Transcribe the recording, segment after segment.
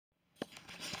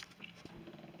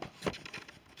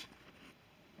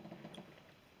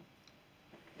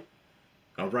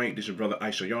All right, this is your brother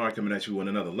Issachar coming at you with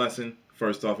another lesson.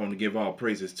 First off, I'm going to give all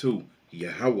praises to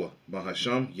Yahweh,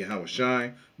 Bahasham, Yahweh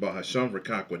Shai, Bahasham,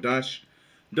 Rachaa Kwadash.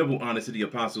 Double honor to the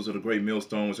apostles of the great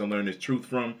millstone, which I learned this truth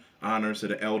from. Honor to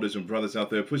the elders and brothers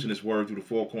out there pushing this word through the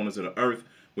four corners of the earth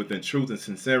within truth and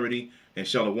sincerity. And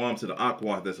shalom to the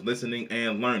aqua that's listening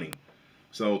and learning.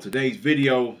 So today's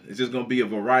video is just going to be a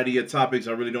variety of topics.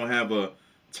 I really don't have a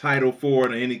title for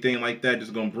it or anything like that.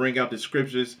 Just going to bring out the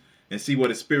scriptures and see where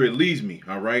the Spirit leads me,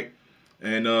 all right?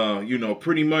 And, you know,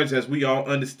 pretty much as we all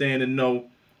understand and know,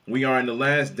 we are in the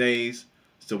last days,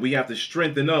 so we have to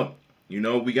strengthen up. You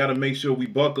know, we got to make sure we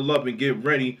buckle up and get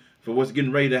ready for what's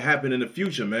getting ready to happen in the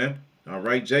future, man. All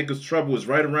right, Jacob's trouble is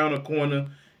right around the corner,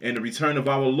 and the return of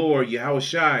our Lord, Yahweh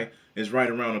Shai, is right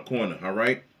around the corner, all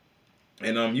right?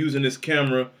 And I'm using this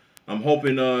camera. I'm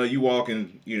hoping you all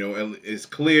can, you know, it's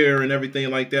clear and everything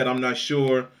like that. I'm not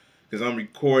sure, because I'm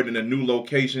recording at new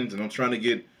locations and I'm trying to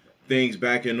get things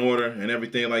back in order and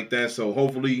everything like that. So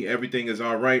hopefully everything is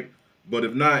all right. But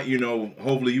if not, you know,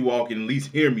 hopefully you all can at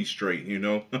least hear me straight, you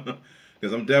know,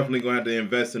 because I'm definitely going to have to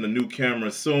invest in a new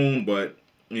camera soon. But,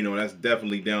 you know, that's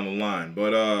definitely down the line.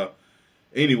 But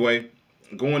anyway,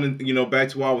 going, you know, back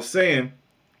to what I was saying,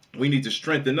 we need to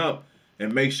strengthen up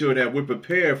and make sure that we're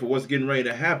prepared for what's getting ready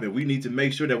to happen. We need to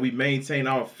make sure that we maintain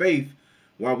our faith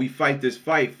while we fight this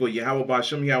fight for Yahweh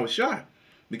Ba'Shem Yahweh Shai.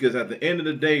 Because at the end of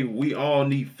the day, we all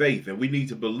need faith and we need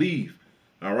to believe.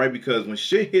 All right, because when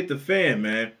shit hit the fan,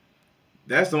 man,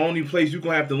 that's the only place you're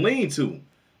going to have to lean to.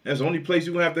 That's the only place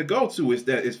you're going to have to go to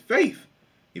is faith.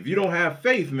 If you don't have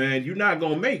faith, man, you're not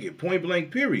going to make it. Point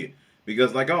blank, period.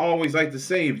 Because like I always like to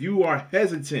say, if you are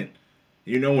hesitant,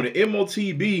 you know, when the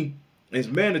MOTB is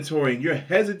mandatory and you're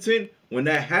hesitant when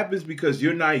that happens because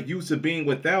you're not used to being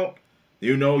without,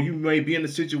 you know, you may be in a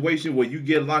situation where you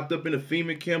get locked up in a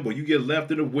FEMA camp or you get left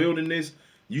in the wilderness.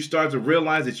 You start to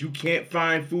realize that you can't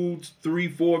find food 3,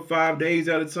 4, 5 days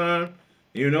at a time.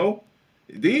 You know,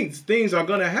 these things are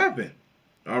going to happen.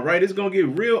 All right. It's going to get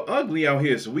real ugly out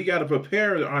here. So we got to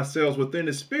prepare ourselves within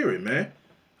the spirit, man.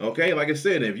 OK, like I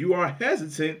said, if you are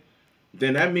hesitant,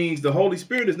 then that means the Holy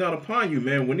Spirit is not upon you,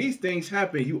 man. When these things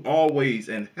happen, you always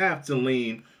and have to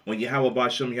lean on Yahweh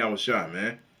Ba'Shem Yahweh Shai,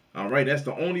 man. All right, that's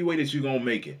the only way that you're going to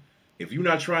make it. If you're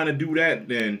not trying to do that,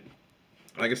 then,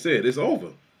 like I said, it's over.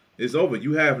 It's over.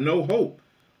 You have no hope.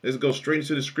 Let's go straight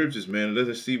into the scriptures, man.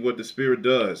 Let's see what the Spirit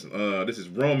does. This is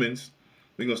Romans.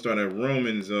 We're going to start at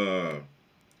Romans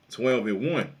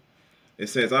 12:1. It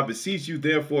says, I beseech you,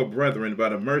 therefore, brethren, by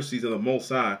the mercies of the Most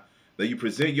High, that you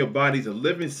present your bodies a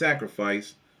living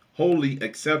sacrifice, holy,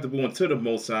 acceptable unto the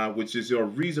Most High, which is your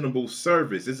reasonable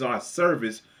service. This is our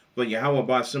service for Yahweh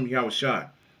Ba'Shem Yahweh Shai.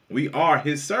 We are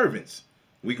his servants.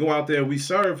 We go out there and we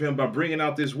serve him by bringing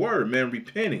out this word, man,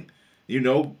 repenting, you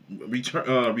know,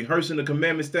 rehearsing the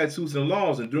commandments, statutes, and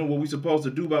laws and doing what we're supposed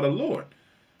to do by the Lord.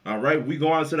 All right. We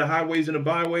go out to the highways and the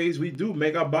byways. We do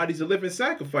make our bodies a living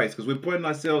sacrifice because we're putting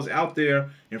ourselves out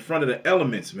there in front of the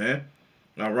elements, man.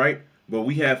 All right. But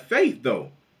we have faith,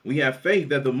 though. We have faith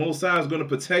that the Most High is going to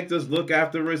protect us, look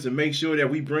after us, and make sure that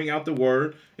we bring out the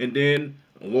word. And then,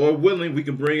 Lord willing, we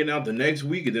can bring it out the next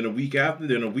week, and then a week after,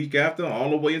 then a week after,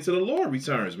 all the way until the Lord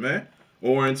returns, man.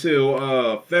 Or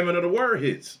until famine of the word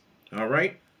hits. All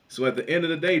right? So at the end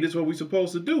of the day, this is what we're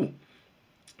supposed to do.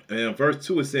 And verse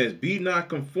 2, it says, be not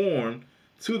conformed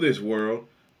to this world,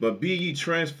 but be ye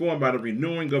transformed by the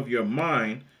renewing of your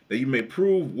mind, that you may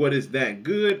prove what is that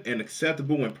good and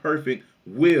acceptable and perfect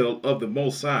will of the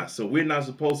Most High. So we're not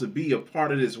supposed to be a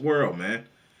part of this world, man.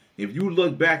 If you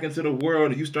look back into the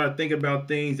world and you start thinking about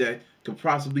things that could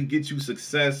possibly get you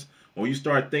success, or you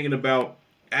start thinking about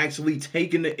actually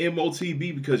taking the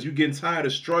MOTB because you're getting tired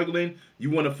of struggling, you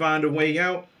want to find a way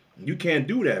out, you can't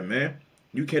do that, man.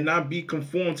 You cannot be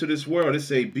conformed to this world. It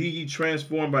say, be ye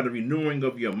transformed by the renewing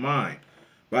of your mind.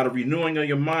 By the renewing of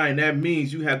your mind, that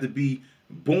means you have to be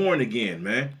born again,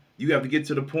 man. You have to get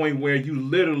to the point where you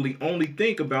literally only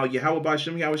think about Yahweh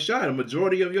Ba'Shem Yahweh Shai the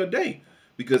majority of your day.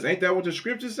 Because ain't that what the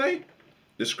scriptures say?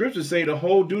 The scriptures say the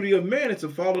whole duty of man is to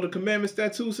follow the commandments,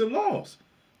 statutes, and laws.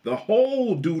 The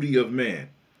whole duty of man.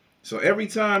 So every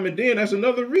time and then, that's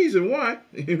another reason why,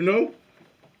 you know,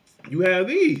 you have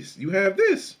these. You have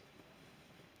this.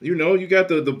 You know, you got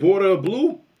the border of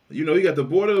blue. You know, you got the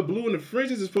border of blue and the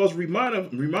fringes is supposed to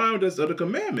remind us of the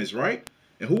commandments, right?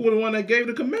 And who was the one that gave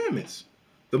the commandments?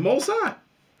 The Most High.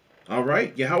 All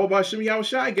right. Yahweh Ba'Shem Yahweh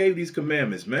Shai gave these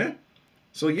commandments, man.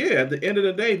 So, yeah, at the end of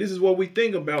the day, this is what we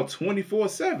think about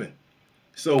 24/7.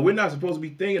 So we're not supposed to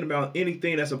be thinking about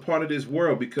anything that's a part of this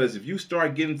world, because if you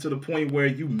start getting to the point where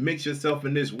you mix yourself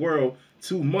in this world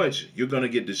too much, you're going to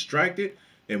get distracted,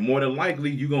 and more than likely,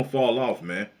 you're going to fall off,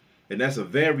 man. And that's a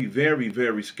very, very,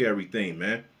 very scary thing,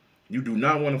 man. You do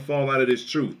not want to fall out of this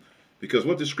truth. Because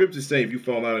what the scriptures say if you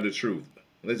fall out of the truth.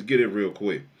 Let's get it real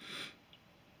quick.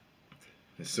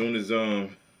 As soon as,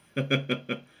 of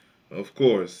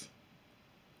course.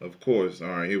 All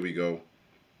right, here we go.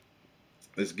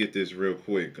 Let's get this real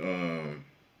quick.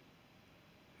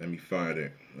 Let me find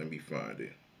it.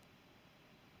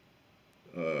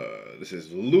 This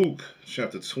is Luke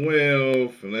chapter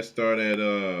 12, and let's start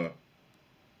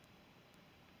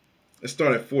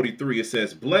at 43. It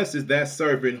says, "Blessed is that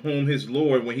servant whom his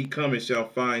Lord, when he cometh, shall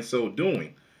find so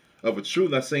doing. Of a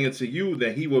truth I say unto you,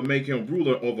 that he will make him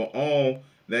ruler over all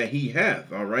that he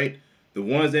hath." All right, the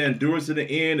ones that endure to the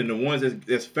end, and the ones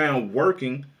that's found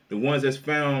working, the ones that's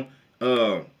found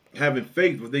having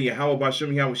faith within Yahweh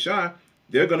B'Shem Yahweh Shai,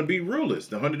 they're going to be rulers.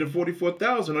 The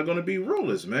 144,000 are going to be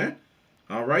rulers, man.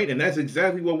 All right, and that's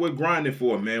exactly what we're grinding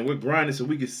for, man. We're grinding so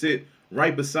we can sit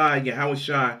right beside Yahweh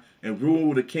Shai and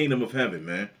rule the kingdom of heaven,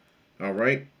 man. All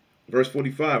right. Verse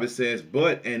 45, it says,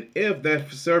 "But, and if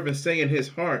that servant say in his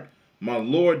heart, My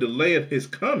Lord delayeth his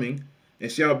coming,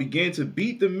 and shall begin to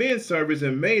beat the men servants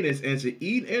and maidens, and to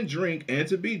eat and drink, and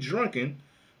to be drunken,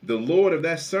 the Lord of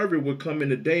that servant will come in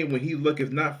the day when he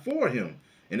looketh not for him,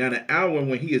 and at an hour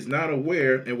when he is not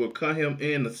aware, and will cut him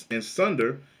in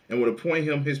sunder, and will appoint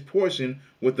him his portion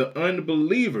with the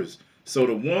unbelievers." So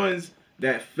the ones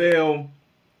that fell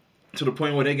to the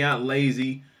point where they got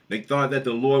lazy, they thought that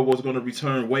the Lord was going to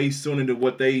return way sooner than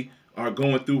what they are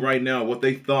going through right now, what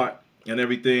they thought and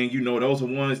everything. You know, those are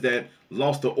ones that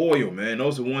lost the oil, man.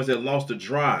 Those are ones that lost the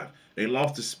drive. They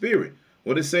lost the spirit.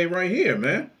 What it say right here,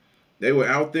 man? They were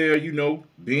out there, you know,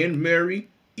 being merry,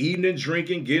 eating and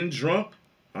drinking, getting drunk.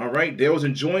 All right, they was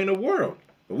enjoying the world.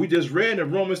 But we just read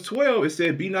in Romans 12, it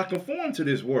said, "Be not conformed to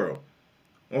this world."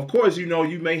 Of course, you know,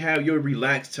 you may have your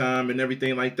relaxed time and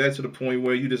everything like that to the point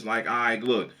where you just like, all right,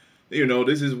 look, you know,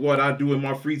 this is what I do in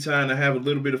my free time to have a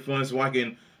little bit of fun so I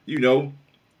can, you know,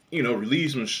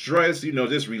 relieve some stress, you know,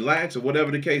 just relax or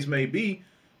whatever the case may be.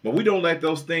 But we don't let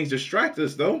those things distract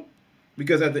us, though,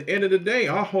 because at the end of the day,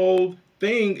 our whole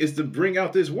thing is to bring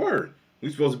out this word.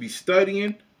 We're supposed to be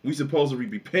studying. We're supposed to be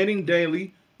repenting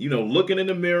daily, you know, looking in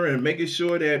the mirror and making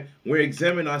sure that we're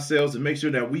examining ourselves to make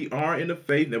sure that we are in the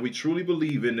faith, that we truly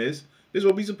believe in this. This is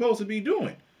what we're supposed to be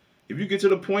doing. If you get to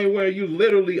the point where you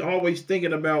literally always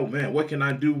thinking about, man, what can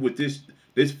I do with this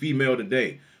female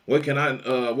today? What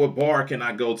bar can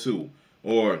I go to?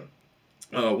 Or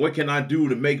what can I do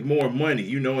to make more money?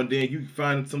 You know, and then you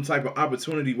find some type of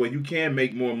opportunity where you can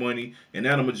make more money, and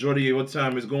now the majority of your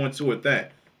time is going toward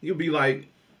that. You'll be like,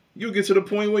 you'll get to the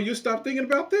point where you stop thinking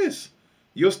about this.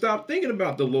 You'll stop thinking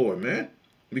about the Lord, man.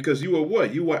 Because you were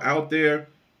what? You were out there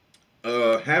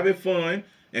having fun,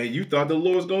 and you thought the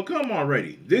Lord's going to come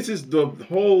already. This is the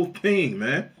whole thing,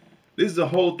 man. This is the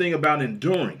whole thing about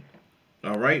enduring.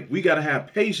 All right? We got to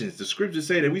have patience. The scriptures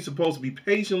say that we're supposed to be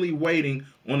patiently waiting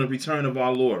on the return of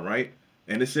our Lord, right?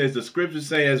 And it says, the scriptures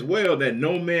say as well that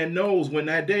no man knows when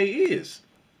that day is.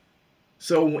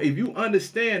 So if you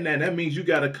understand that, that means you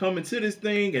got to come into this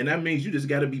thing, and that means you just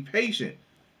got to be patient.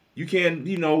 You can,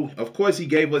 you know, of course he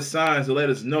gave us signs to let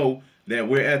us know that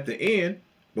we're at the end,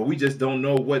 but we just don't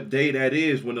know what day that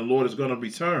is when the Lord is going to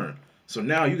return. So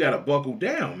now you got to buckle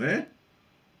down, man.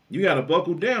 You got to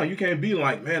buckle down. You can't be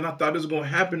like, man, I thought this was going to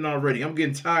happen already. I'm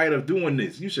getting tired of doing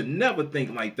this. You should never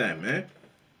think like that, man.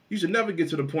 You should never get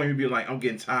to the point where you be like, I'm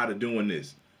getting tired of doing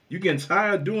this. You getting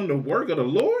tired of doing the work of the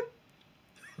Lord?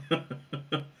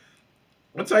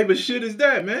 What type of shit is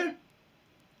that, man?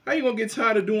 How you going to get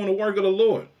tired of doing the work of the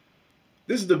Lord?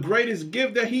 This is the greatest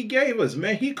gift that he gave us,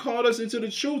 man. He called us into the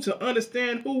truth to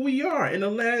understand who we are in the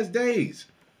last days.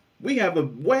 We have a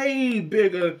way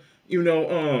bigger, you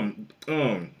know,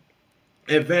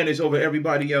 advantage over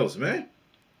everybody else, man.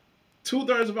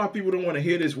 2/3 of our people don't want to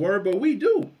hear this word, but we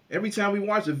do. Every time we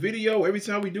watch a video, every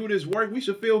time we do this work, we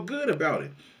should feel good about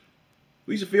it.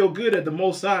 We should feel good that the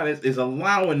Most High is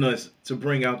allowing us to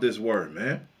bring out this word,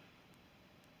 man.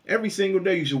 Every single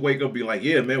day you should wake up and be like,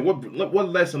 yeah, man, what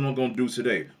lesson am I going to do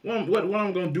today? What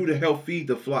I'm going to do to help feed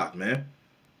the flock, man?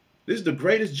 This is the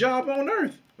greatest job on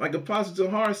earth. Like Apostle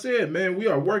Tahar said, man, we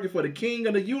are working for the King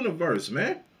of the universe,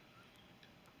 man.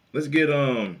 Let's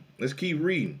keep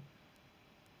reading.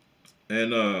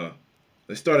 And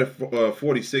let's start at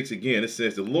 46 again. It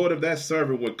says, the Lord of that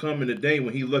servant will come in the day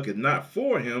when he looketh not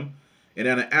for him, and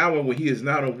at an hour when he is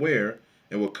not aware,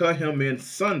 and will cut him in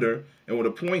sunder, and will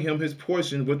appoint him his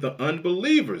portion with the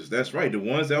unbelievers. That's right, the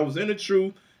ones that was in the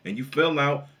truth, and you fell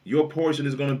out, your portion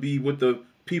is going to be with the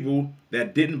people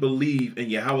that didn't believe in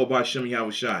Yahweh B'Shem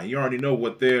Yahweh Shai. You already know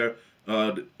what their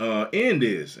end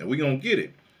is, and we're going to get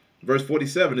it. Verse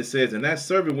 47, it says, and that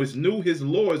servant which knew his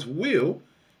Lord's will,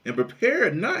 and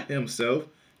prepared not himself,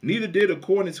 neither did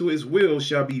according to his will,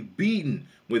 shall be beaten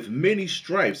with many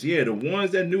stripes. Yeah, the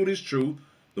ones that knew this truth,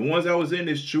 the ones that was in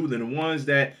this truth, and the ones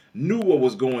that knew what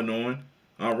was going on,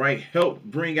 all right, helped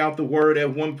bring out the word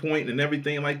at one point and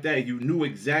everything like that. You knew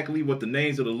exactly what the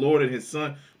names of the Lord and his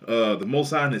son, the Most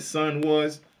High and his son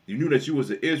was. You knew that you was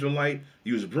an Israelite.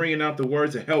 You was bringing out the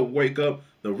word to help wake up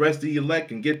the rest of the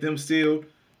elect and get them sealed.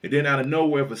 And then out of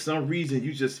nowhere, for some reason,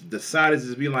 you just decided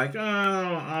to be like, oh,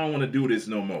 I don't want to do this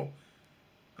no more.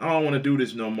 I don't want to do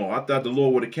this no more. I thought the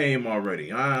Lord would have came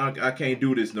already. I can't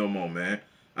do this no more, man.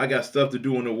 I got stuff to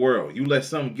do in the world. You let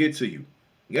something get to you.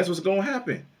 Guess what's going to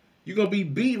happen? You're going to be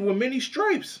beaten with many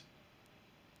stripes.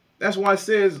 That's why it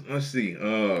says, let's see.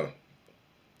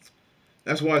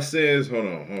 That's why it says, hold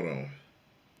on.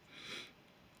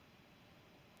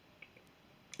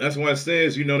 That's why it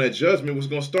says, you know, that judgment was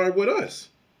going to start with us.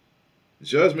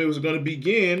 Judgment was going to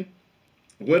begin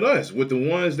with us, with the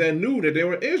ones that knew that they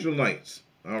were Israelites.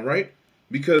 All right?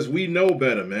 Because we know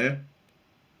better, man.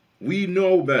 We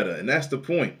know better. And that's the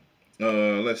point.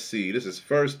 Let's see. This is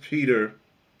 1 Peter.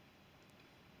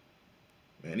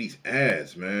 Man, these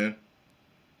ads, man.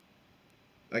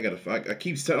 I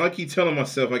keep telling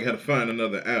myself I gotta find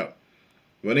another app.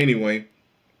 But anyway,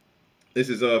 this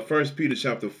is 1 Peter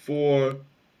chapter 4.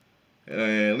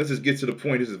 And let's just get to the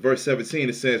point. This is verse 17.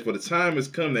 It says, for the time has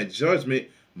come that judgment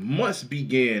must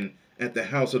begin at the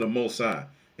house of the Most High.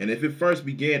 And if it first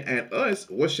began at us,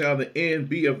 what shall the end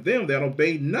be of them that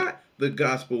obey not the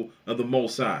gospel of the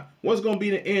Most High? What's going to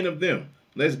be the end of them?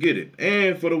 Let's get it.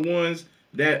 And for the ones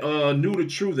that knew the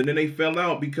truth and then they fell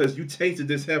out because you tasted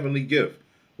this heavenly gift.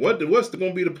 What's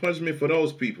going to be the punishment for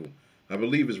those people? I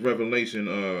believe it's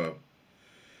Revelation.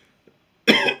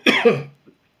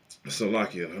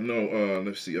 Salakia. I know.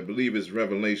 Let's see. I believe it's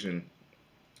Revelation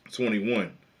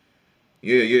 21.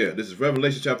 Yeah. This is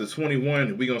Revelation chapter 21.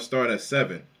 And we're going to start at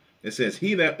 7. It says,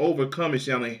 he that overcometh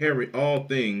shall inherit all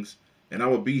things, and I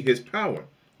will be his power,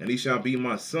 and he shall be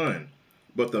my son.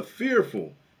 But the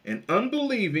fearful and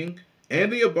unbelieving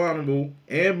and the abominable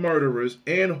and murderers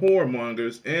and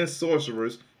whoremongers and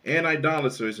sorcerers and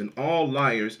idolaters and all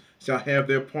liars shall have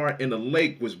their part in the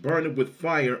lake which burneth with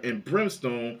fire and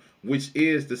brimstone, which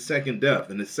is the second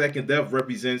death. And the second death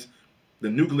represents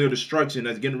the nuclear destruction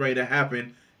that's getting ready to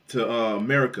happen to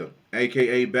America,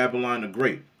 a.k.a. Babylon the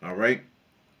Great, all right?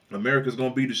 America's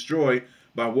going to be destroyed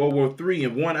by World War III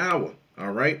in 1 hour,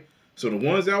 all right? So the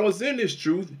ones that was in this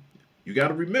truth, you got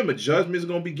to remember, judgment is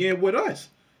going to begin with us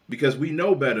because we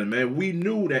know better, man. We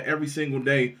knew that every single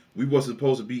day we wasn't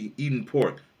supposed to be eating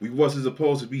pork. We wasn't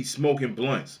supposed to be smoking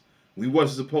blunts. We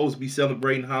wasn't supposed to be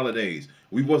celebrating holidays.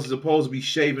 We wasn't supposed to be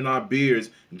shaving our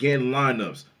beards, getting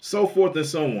lineups, so forth and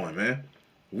so on, man.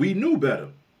 We knew better.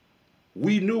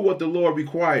 We knew what the Lord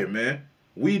required, man.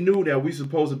 We knew that we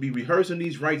supposed to be rehearsing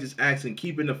these righteous acts and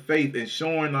keeping the faith and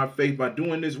showing our faith by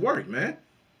doing this work, man.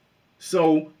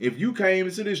 So if you came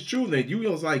into this truth and you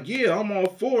was like, yeah, I'm all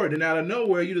for it, and out of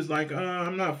nowhere you just like,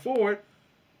 I'm not for it.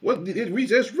 We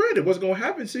just read it. What's going to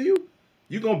happen to you?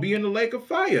 You're going to be in the lake of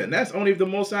fire. And that's only if the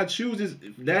Most High chooses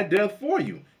that death for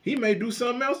you. He may do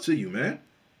something else to you, man.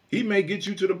 He may get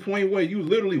you to the point where you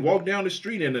literally walk down the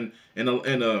street and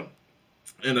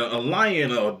a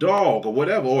lion or a dog or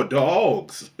whatever, or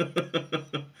dogs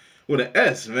with an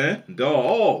S, man.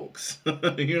 Dogs.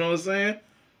 You know what I'm saying?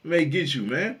 May get you,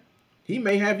 man. He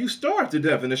may have you starve to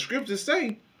death. And the scriptures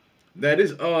say that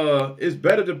it's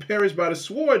better to perish by the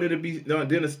sword than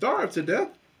to starve to death.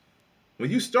 When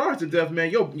you starve to death,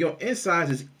 man, your insides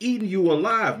is eating you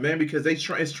alive, man, because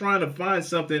it's trying to find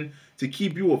something to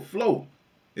keep you afloat.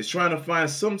 It's trying to find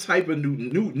some type of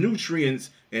nutrients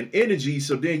and energy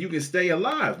so then you can stay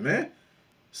alive, man.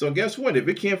 So guess what? If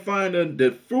it can't find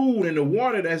the food and the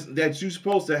water that you're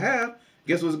supposed to have,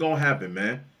 guess what's going to happen,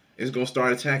 man? It's going to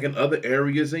start attacking other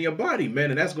areas in your body, man.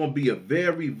 And that's going to be a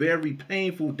very, very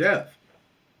painful death.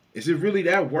 Is it really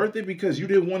that worth it because you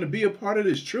didn't want to be a part of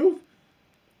this truth?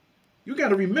 You got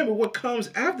to remember what comes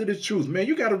after this truth, man.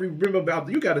 You got to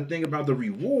you got to think about the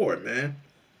reward, man.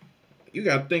 You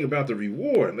got to think about the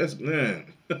reward. Man.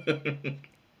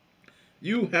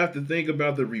 You have to think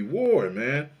about the reward,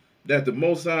 man, that the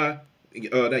Most High,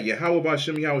 that Yahweh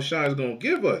B'Shem Yahweh Shai is going to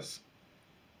give us.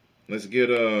 Let's get,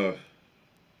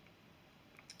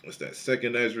 what's that,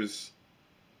 2nd Ezra's.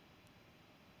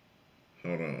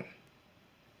 Hold on.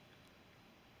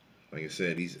 Like I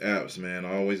said, these apps, man,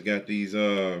 I always got these,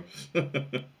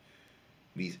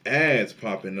 these ads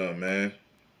popping up, man.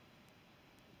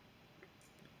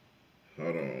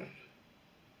 Hold on.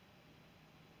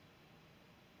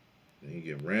 You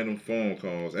get random phone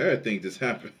calls. Everything just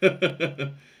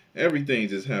happened. Everything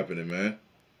just happening, man.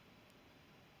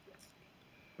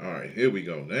 All right, here we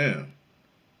go. Now.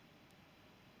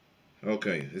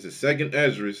 Okay, this is second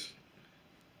Esdras.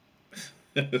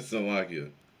 Salakia.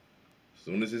 As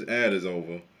soon as this ad is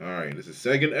over. All right, this is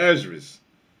second Esdras,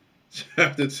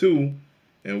 chapter 2,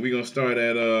 and we're going to start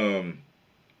at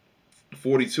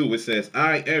 42. It says,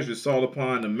 I, Esdras, saw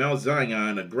upon the Mount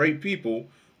Zion a great people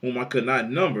whom I could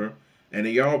not number, and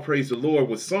they all praised the Lord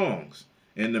with songs.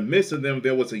 In the midst of them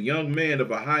there was a young man of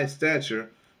a high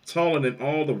stature, taller than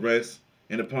all the rest,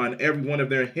 and upon every one of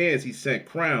their heads he set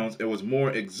crowns, and was more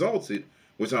exalted,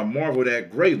 which I marveled at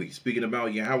greatly. Speaking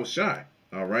about Yahushua,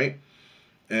 all right?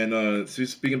 And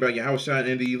speaking about Yahushua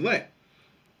and the elect.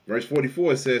 Verse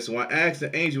 44 says, So I asked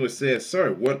the angel and said,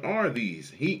 Sir, what are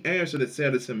these? He answered and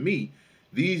said unto me,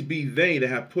 These be they that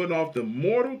have put off the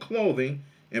mortal clothing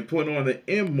and put on the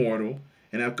immortal,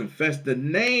 and have confessed the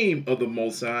name of the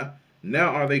Most High. Now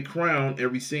are they crowned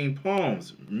and received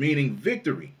palms, meaning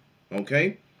victory.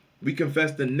 Okay? We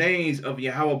confess the names of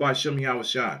Yahweh B'Shem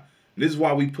Yahushua. This is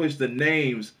why we push the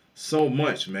names so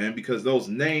much, man, because those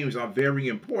names are very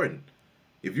important.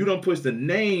 If you don't push the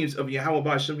names of Yahweh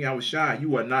B'Shem Yahushua,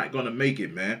 you are not going to make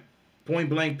it, man. Point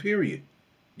blank, period.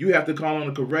 You have to call on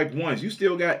the correct ones. You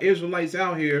still got Israelites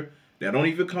out here that don't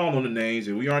even call on the names,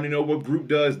 and we already know what group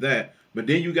does that. But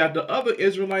then you got the other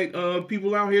Israelite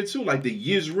people out here too, like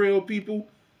the Israel people.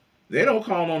 They don't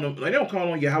call on them. They don't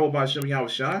call on Yahweh B'Shem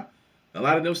Yahushua. A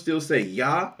lot of them still say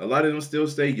Yah. A lot of them still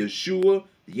say Yeshua,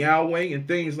 Yahweh, and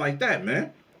things like that,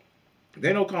 man.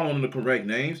 They don't call on the correct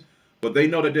names, but they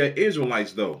know that they're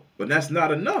Israelites, though. But that's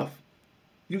not enough.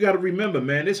 You got to remember,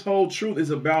 man, this whole truth is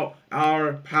about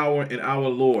our power and our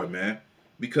Lord, man,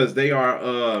 because they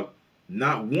are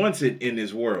not wanted in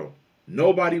this world.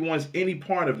 Nobody wants any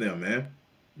part of them, man.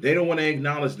 They don't want to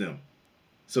acknowledge them.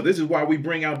 So this is why we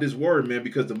bring out this word, man,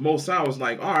 because the Most High was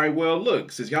like, all right, well,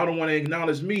 look, since y'all don't want to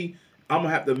acknowledge me, I'm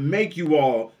going to have to make you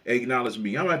all acknowledge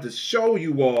me. I'm going to have to show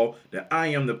you all that I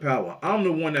am the power. I'm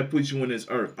the one that put you in this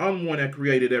earth. I'm the one that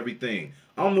created everything.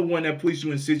 I'm the one that puts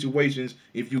you in situations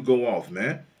if you go off,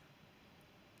 man.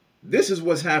 This is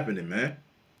what's happening, man.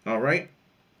 All right.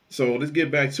 So let's get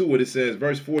back to it. It says,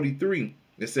 verse 43,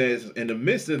 it says, in the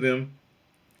midst of them,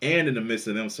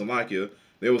 Salakia,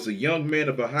 there was a young man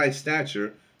of a high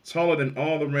stature, taller than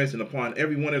all the rest, and upon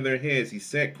every one of their heads he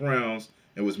set crowns,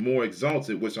 and was more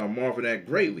exalted, which I marveled at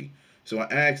greatly. So I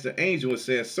asked the angel and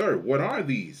said, Sir, what are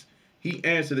these? He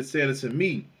answered and said unto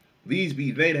me, These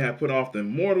be they that have put off the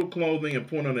mortal clothing and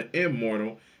put on the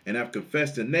immortal, and have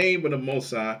confessed the name of the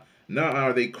Most High. Now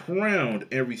are they crowned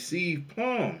and received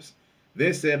palms.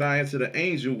 Then said I unto the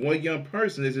angel, What young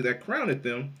person is it that crowneth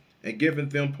them, and giveth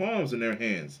them palms in their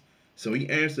hands? So he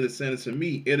answered and said unto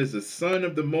me, It is the Son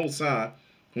of the Most High,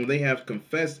 whom they have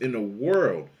confessed in the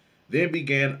world. Then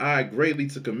began I greatly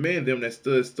to commend them that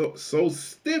stood so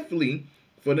stiffly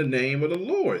for the name of the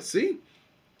Lord. See?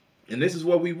 And this is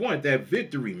what we want, that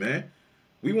victory, man.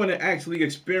 We want to actually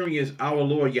experience our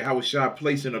Lord Yahushua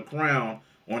placing a crown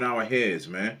on our heads,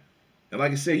 man. And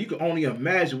like I said, you can only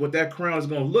imagine what that crown is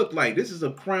going to look like. This is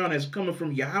a crown that's coming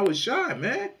from Yahushua,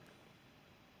 man.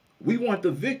 We want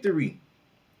the victory.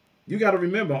 You got to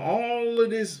remember, all of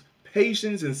this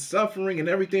patience and suffering and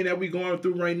everything that we're going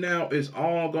through right now is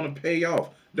all going to pay off.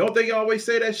 Don't they always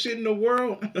say that shit in the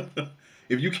world?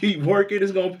 If you keep working,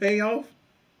 it's going to pay off.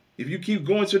 If you keep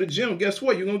going to the gym, guess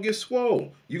what? You're going to get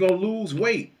swole. You're going to lose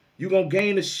weight. You're going to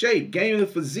gain the shape, gain the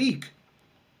physique.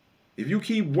 If you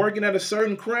keep working at a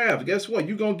certain craft, guess what?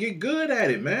 You're going to get good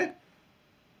at it, man.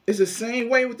 It's the same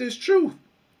way with this truth.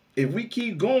 If we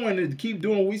keep going and keep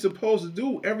doing what we're supposed to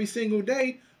do every single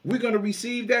day, we're going to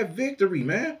receive that victory,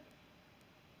 man.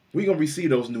 We're going to receive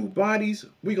those new bodies.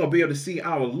 We're going to be able to see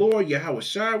our Lord,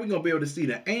 Yahushua. We're going to be able to see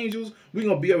the angels. We're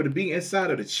going to be able to be inside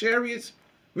of the chariots.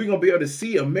 We're going to be able to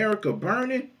see America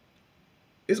burning.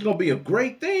 It's going to be a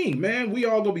great thing, man. We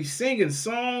all going to be singing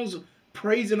songs,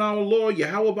 praising our Lord,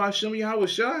 Yahweh B'Shem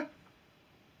Yahushua.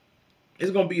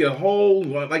 It's going to be a whole,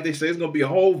 like they say, it's going to be a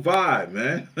whole vibe,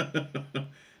 man.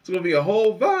 It's going to be a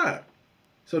whole vibe.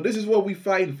 So this is what we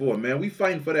fighting for, man. We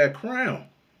fighting for that crown.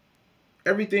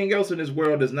 Everything else in this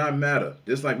world does not matter.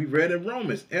 Just like we read in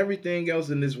Romans, everything else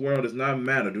in this world does not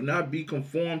matter. Do not be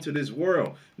conformed to this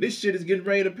world. This shit is getting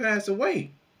ready to pass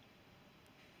away.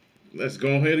 Let's go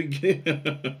ahead and get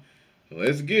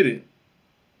let's get it.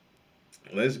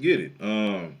 Let's get it.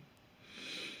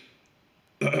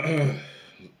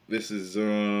 This is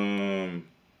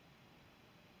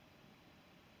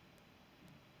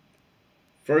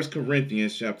 1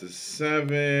 Corinthians chapter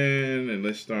 7, and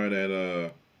let's start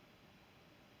at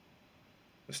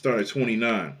Let's start at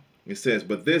 29. It says,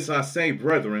 but this I say,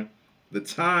 brethren, the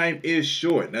time is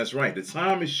short. That's right. The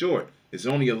time is short. It's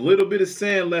only a little bit of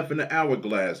sand left in the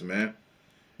hourglass, man.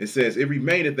 It says, it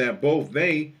remaineth that both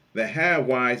they that have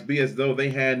wives be as though they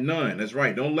had none. That's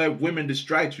right. Don't let women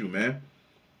distract you, man.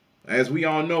 As we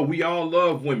all know, we all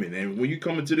love women. And when you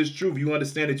come into this truth, you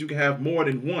understand that you can have more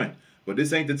than one. But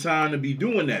this ain't the time to be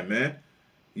doing that, man.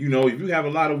 You know, if you have a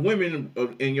lot of women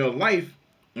in your life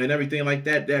and everything like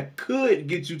that, that could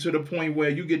get you to the point where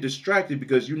you get distracted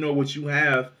because you know what you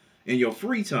have in your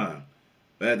free time.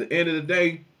 But at the end of the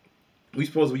day, we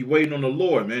supposed to be waiting on the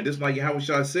Lord, man. Just like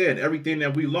Yahushua said, everything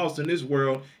that we lost in this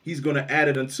world, he's going to add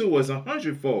it unto us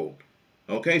 100-fold.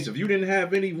 Okay, so if you didn't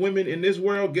have any women in this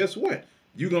world, guess what?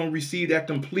 You're going to receive that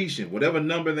completion, whatever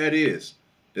number that is.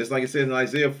 Just like it says in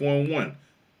Isaiah 4:1.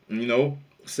 You know,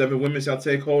 7 women shall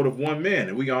take hold of 1 man.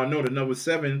 And we all know the number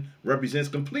 7 represents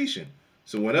completion.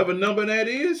 So whatever number that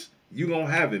is, you're going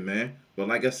to have it, man. But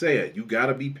like I said, you got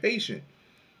to be patient.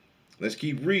 Let's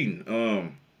keep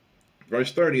reading.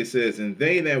 Verse 30, it says, and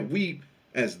they that weep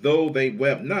as though they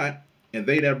wept not, and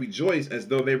they that rejoice as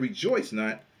though they rejoice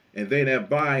not, and they that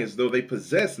buy as though they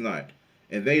possess not,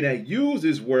 and they that use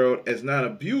this world as not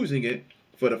abusing it,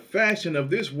 for the fashion of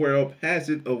this world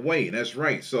passeth away. That's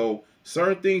right. So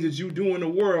certain things that you do in the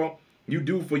world, you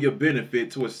do for your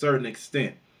benefit to a certain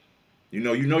extent. You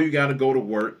got to go to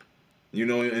work,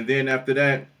 and then after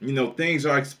that, things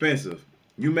are expensive.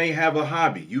 You may have a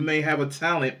hobby. You may have a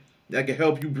talent that can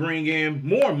help you bring in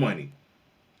more money,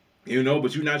 but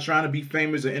you're not trying to be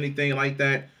famous or anything like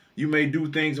that. You may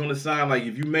do things on the side, like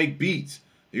if you make beats,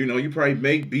 you probably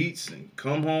make beats and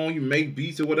come home, you make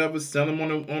beats or whatever, sell them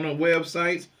on a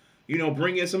website,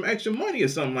 bring in some extra money or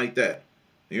something like that,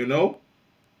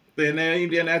 And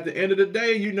then at the end of the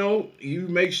day, you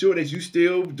make sure that you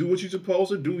still do what you're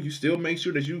supposed to do. You still make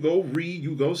sure that you go read,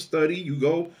 you go study, you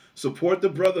go support the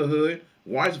brotherhood,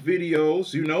 watch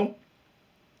videos,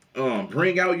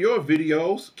 bring out your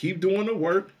videos, keep doing the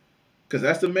work, because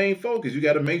that's the main focus. You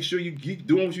got to make sure you keep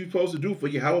doing what you're supposed to do for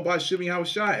Yahweh Simeon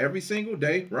every single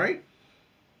day, right?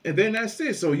 And then that's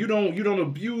it. So you don't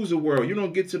abuse the world. You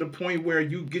don't get to the point where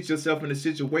you get yourself in a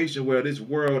situation where this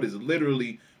world is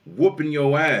literally whooping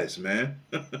your ass, man.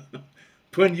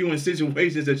 Putting you in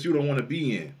situations that you don't want to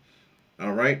be in.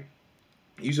 All right?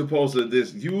 You're supposed to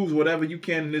just use whatever you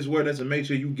can in this world to make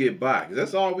sure you get by. Because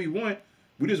that's all we want.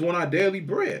 We just want our daily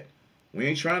bread. We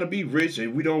ain't trying to be rich,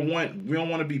 and we don't want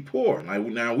to be poor. Like,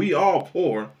 now we all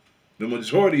poor. The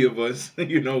majority of us,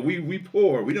 we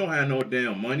poor. We don't have no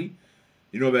damn money.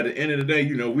 But at the end of the day,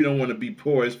 we don't want to be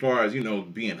poor as far as,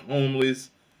 being homeless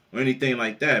or anything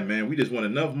like that, man. We just want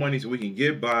enough money so we can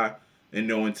get by,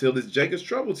 until it's Jacob's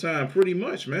trouble time, pretty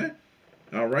much, man.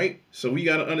 All right? So we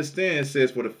got to understand, it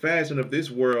says, for the fashion of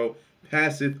this world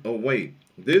passeth away.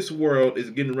 This world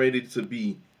is getting ready to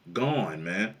be gone,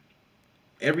 man.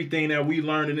 Everything that we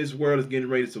learned in this world is getting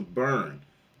ready to burn.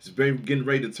 It's getting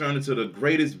ready to turn into the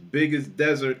greatest, biggest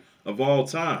desert of all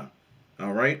time.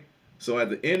 All right? So at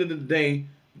the end of the day,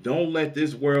 don't let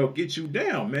this world get you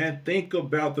down, man. Think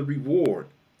about the reward.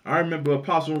 I remember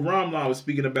Apostle Arayamlab was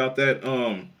speaking about that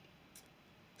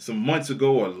some months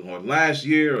ago or last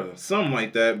year or something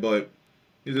like that. But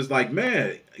it's just like,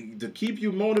 man, to keep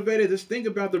you motivated, just think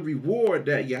about the reward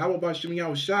that Yahweh Bashim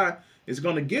Yahushua is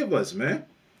going to give us, man.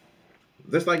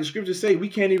 That's like the scriptures say, we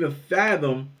can't even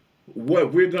fathom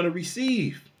what we're going to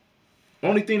receive.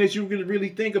 Only thing that you can really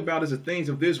think about is the things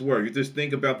of this world. You just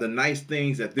think about the nice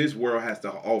things that this world has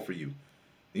to offer you.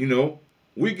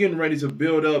 We're getting ready to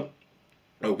build up,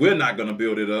 or we're not going to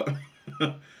build it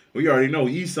up. We already know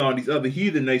Esau and these other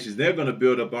heathen nations, they're going to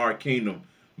build up our kingdom.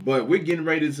 But we're getting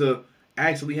ready to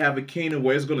actually have a kingdom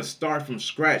where it's going to start from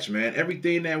scratch, man.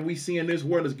 Everything that we see in this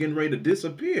world is getting ready to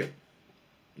disappear.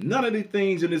 None of the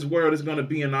things in this world is going to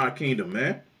be in our kingdom,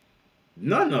 man.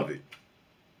 None of it.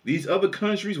 These other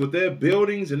countries with their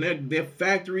buildings and their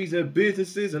factories, their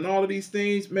businesses and all of these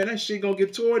things, man, that shit going to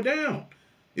get torn down.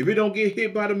 If it don't get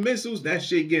hit by the missiles, that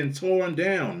shit getting torn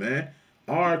down, man.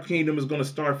 Our kingdom is going to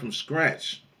start from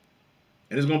scratch.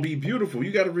 And it's going to be beautiful.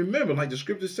 You got to remember, like the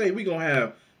scriptures say, we're going to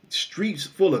have streets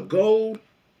full of gold.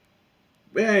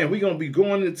 Man, we're going to be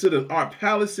going into our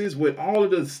palaces with all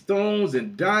of the stones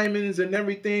and diamonds and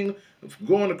everything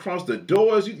going across the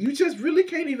doors. You just really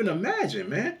can't even imagine,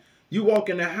 man. You walk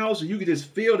in the house and you can just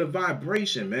feel the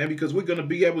vibration, man, because we're going to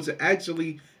be able to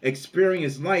actually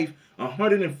experience life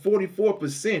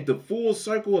 144%, the full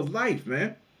circle of life,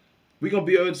 man. We're going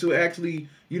to be able to actually,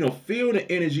 feel the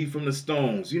energy from the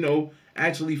stones,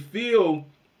 actually feel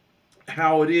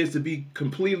how it is to be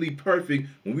completely perfect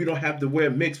when we don't have to wear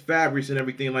mixed fabrics and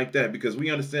everything like that, because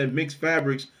we understand mixed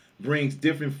fabrics brings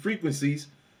different frequencies,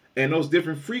 and those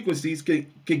different frequencies can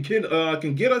get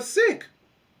us sick.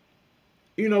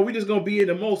 You know, we just gonna be in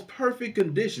the most perfect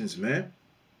conditions, man.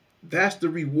 That's the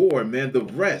reward, man. The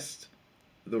rest.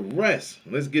 The rest.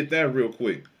 Let's get that real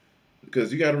quick.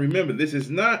 Because you got to remember, this is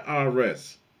not our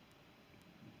rest.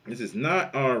 This is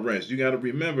not our rest. You got to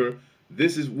remember,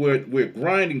 this is what we're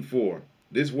grinding for.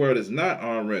 This world is not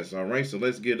our rest. All right. So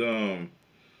let's get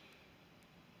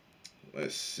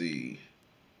let's see.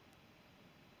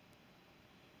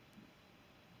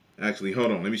 Actually,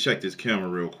 hold on. Let me check this camera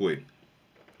real quick.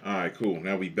 All right, cool.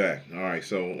 Now we back. All right.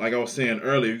 So like I was saying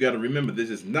earlier, you got to remember, this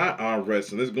is not our rest.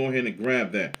 So let's go ahead and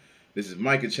grab that. This is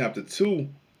Micah chapter 2,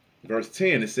 verse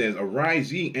 10. It says,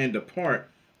 "Arise ye and depart,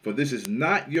 for this is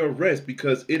not your rest,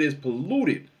 because it is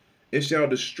polluted. It shall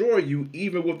destroy you,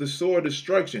 even with the sword of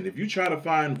destruction." If you try to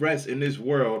find rest in this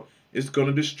world, it's going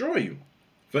to destroy you.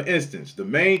 For instance, the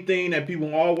main thing that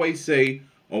people always say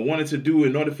or wanted to do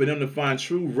in order for them to find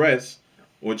true rest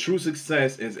or true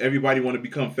success is everybody want to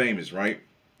become famous, right?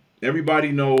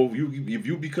 Everybody know if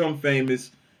you become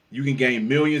famous, you can gain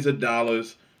millions of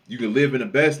dollars. You can live in the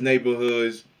best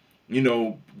neighborhoods, you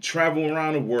know, travel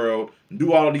around the world,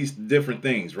 do all these different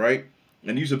things, right?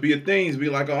 And it used to be a thing to be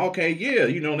like, oh, okay, yeah,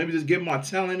 you know, let me just get my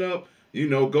talent up, you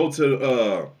know, go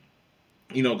to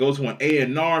an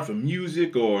A&R for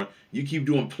music, or you keep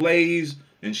doing plays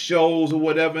and shows or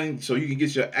whatever, and so you can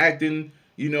get your acting,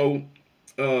 you know,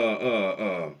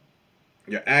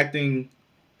 your acting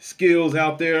skills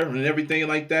out there and everything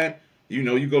like that. You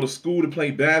know, you go to school to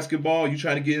play basketball. You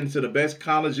try to get into the best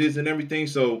colleges and everything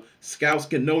so scouts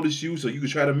can notice you, so you can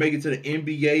try to make it to the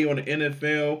NBA or the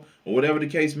NFL or whatever the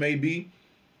case may be.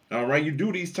 All right, you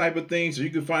do these type of things so you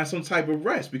can find some type of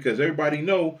rest, because everybody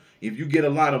know if you get a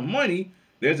lot of money,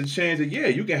 there's a chance that, yeah,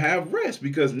 you can have rest,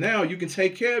 because now you can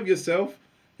take care of yourself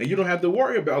and you don't have to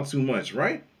worry about too much,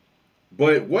 right?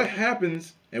 But what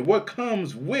happens and what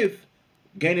comes with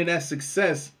gaining that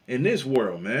success in this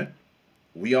world, man?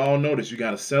 We all know that you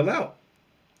got to sell out.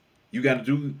 You got to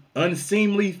do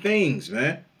unseemly things,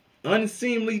 man.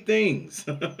 Unseemly things.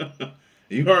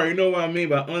 You already know what I mean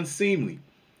by unseemly.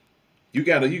 You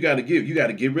gotta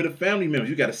get rid of family members.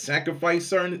 You gotta sacrifice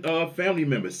certain family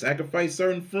members, sacrifice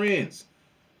certain friends,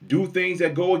 do things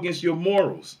that go against your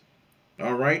morals.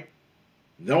 All right.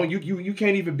 No, you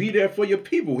can't even be there for your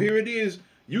people. Here it is.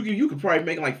 You could probably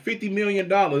make like $50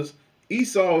 million.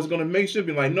 Esau is going to make sure,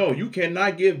 be like, no, you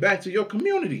cannot give back to your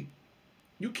community.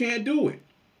 You can't do it.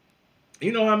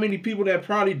 You know how many people that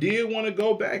probably did want to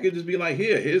go back and just be like,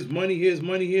 here's money, here's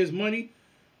money, here's money.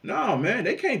 No, man,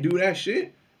 they can't do that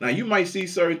shit. Now, you might see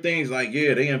certain things like,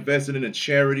 yeah, they invested in a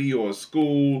charity or a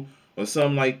school or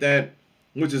something like that,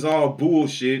 which is all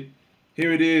bullshit.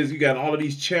 Here it is. You got all of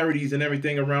these charities and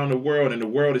everything around the world, and the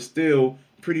world is still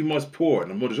pretty much poor.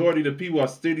 The majority of the people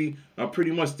are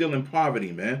pretty much still in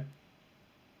poverty, man.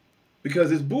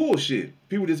 Because it's bullshit.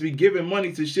 People just be giving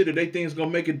money to shit that they think is going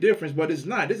to make a difference, but it's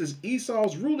not. This is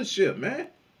Esau's rulership, man.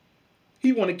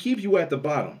 He want to keep you at the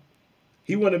bottom.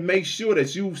 He want to make sure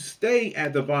that you stay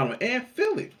at the bottom and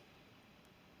feel it.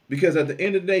 Because at the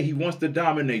end of the day, he wants to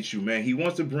dominate you, man. He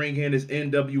wants to bring in his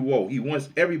NWO. He wants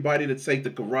everybody to take the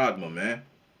charagma, man.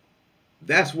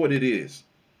 That's what it is.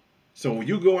 So when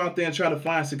you go out there and try to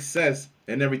find success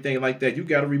and everything like that, you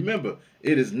got to remember,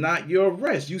 it is not your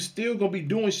rest. You still going to be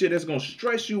doing shit that's going to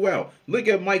stress you out. Look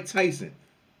at Mike Tyson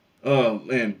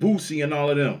and Boosie and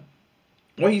all of them.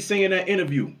 What he's saying in that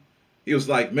interview, he was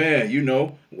like, man, you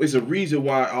know, it's a reason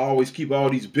why I always keep all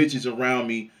these bitches around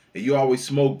me, and you always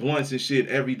smoke blunts and shit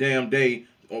every damn day,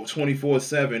 or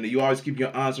 24/7, and you always keep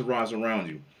your entourage around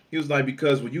you. He was like,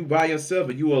 because when you by yourself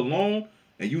and you alone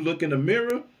and you look in the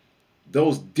mirror,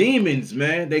 those demons,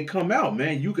 man, they come out,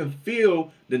 man. You can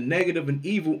feel the negative and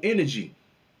evil energy.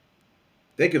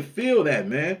 They can feel that,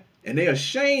 man. And they're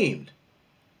ashamed.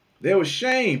 They're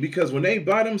ashamed because when they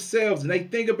by themselves and they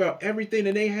think about everything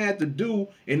that they had to do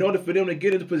in order for them to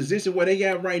get in the position where they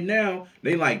at right now,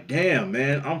 they like, damn,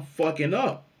 man, I'm fucking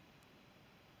up.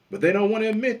 But they don't want to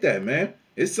admit that, man.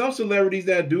 It's some celebrities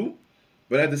that do.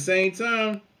 But at the same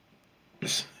time,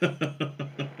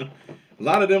 a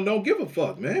lot of them don't give a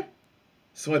fuck, man.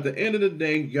 So at the end of the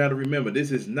day, you got to remember,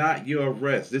 this is not your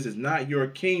rest. This is not your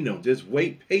kingdom. Just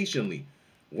wait patiently.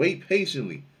 Wait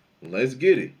patiently. Let's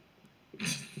get it.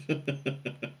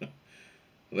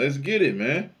 Let's get it,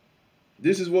 man.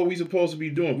 This is what we're supposed to be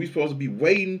doing. We're supposed to be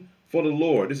waiting for the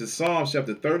Lord. This is Psalms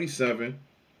chapter 37.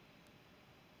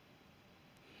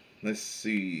 Let's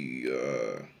see.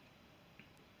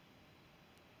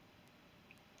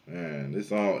 Man,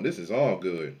 this is all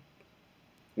good.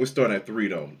 We'll start at 3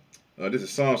 though. This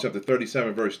is Psalms chapter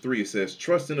 37, verse 3. It says,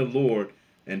 trust in the Lord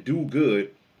and do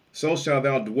good, so shalt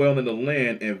thou dwell in the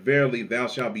land, and verily thou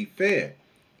shalt be fed.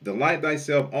 Delight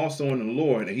thyself also in the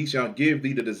Lord, and he shall give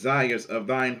thee the desires of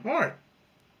thine heart.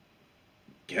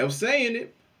 Kept saying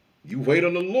it. You wait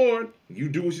on the Lord, you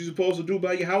do what you're supposed to do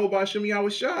by Yahweh, by Shem Yahweh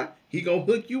Shai, he gonna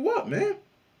hook you up, man.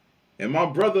 And my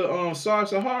brother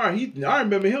Tahar, I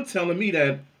remember him telling me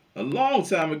that a long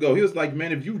time ago. He was like,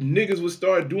 man, if you niggas would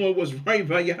start doing what's right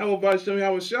by Yahweh, by Shem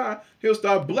Yahweh Shai, he'll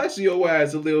start blessing your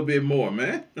ass a little bit more,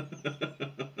 man.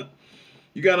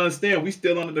 You gotta understand, we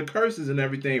still under the curses and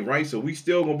everything, right? So we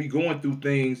still gonna be going through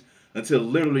things until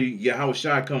literally Yahweh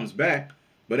Shai comes back.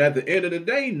 But at the end of the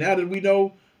day, now that we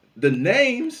know the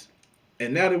names,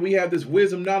 and now that we have this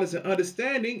wisdom, knowledge, and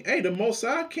understanding, hey, the Most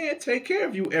High can't take care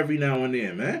of you every now and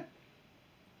then, man.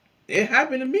 It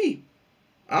happened to me.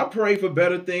 I prayed for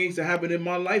better things to happen in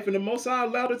my life, and the Most High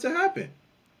allowed it to happen.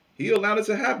 He allowed it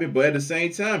to happen, but at the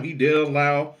same time, he did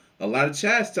allow a lot of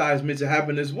chastisement to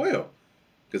happen as well.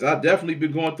 Because I've definitely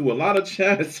been going through a lot of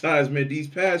chastisement these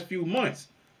past few months.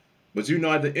 But you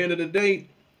know, at the end of the day,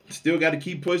 still got to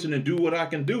keep pushing and do what I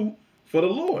can do for the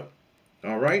Lord.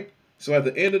 All right? So at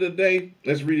the end of the day,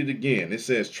 let's read it again. It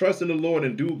says, trust in the Lord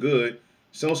and do good,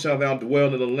 so shalt thou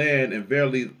dwell in the land, and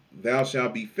verily thou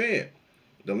shalt be fed.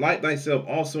 Delight thyself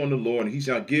also in the Lord, and he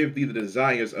shall give thee the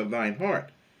desires of thine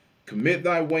heart. Commit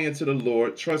thy way unto the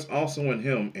Lord, trust also in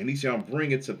him, and he shall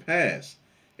bring it to pass.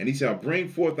 And he shall bring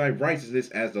forth thy righteousness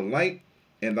as the light,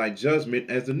 and thy judgment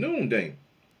as the noonday.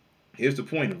 Here's the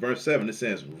point in verse 7. It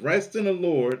says, rest in the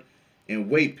Lord, and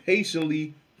wait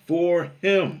patiently for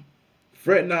him.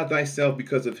 Fret not thyself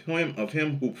because of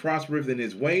him who prospereth in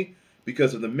his way,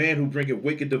 because of the man who bringeth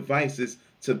wicked devices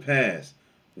to pass.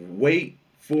 Wait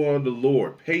for the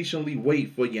Lord. Patiently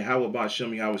wait for Yahweh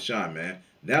Ba'Shem Yahweh Shai, man.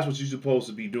 That's what you're supposed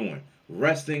to be doing.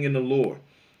 Resting in the Lord.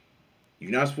 You're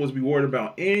not supposed to be worried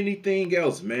about anything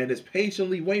else, man. Just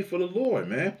patiently wait for the Lord,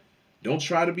 man. Don't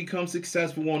try to become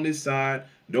successful on this side.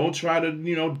 Don't try to,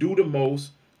 do the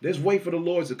most. Just wait for the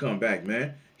Lord to come back,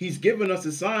 man. He's given us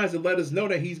the signs to let us know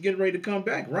that he's getting ready to come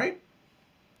back, right?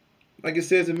 Like it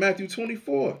says in Matthew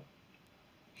 24.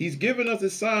 He's given us the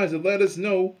signs to let us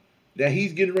know that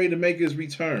he's getting ready to make his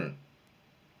return.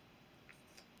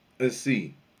 Let's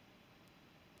see.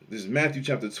 This is Matthew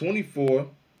chapter 24.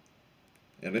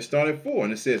 And let's start at 4.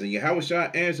 And it says, and Yahweh Shai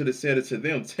answered and said unto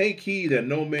them, take heed that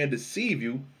no man deceive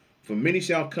you, for many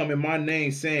shall come in my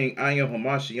name, saying, I am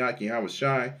Hamashiach Yahweh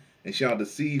Shai, and shall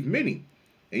deceive many.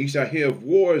 And you shall hear of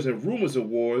wars and rumors of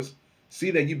wars.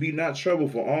 See that you be not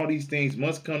troubled, for all these things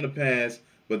must come to pass,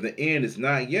 but the end is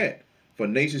not yet. For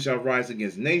nation shall rise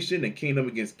against nation, and kingdom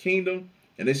against kingdom,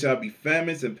 and there shall be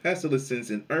famines and pestilences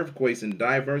and earthquakes in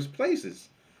diverse places.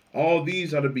 All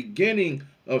these are the beginning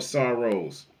of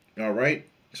sorrows. All right?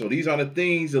 So these are the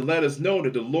things that let us know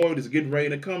that the Lord is getting ready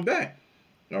to come back.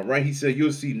 All right? He said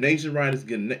you'll see nation rise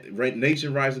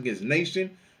against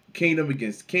nation, kingdom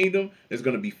against kingdom. There's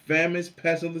going to be famines,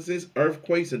 pestilences,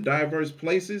 earthquakes in diverse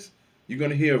places. You're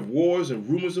going to hear of wars and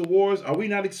rumors of wars. Are we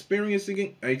not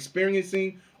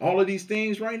experiencing all of these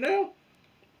things right now?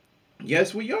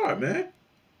 Yes, we are, man.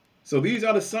 So these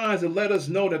are the signs that let us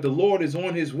know that the Lord is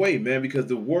on his way, man, because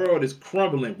the world is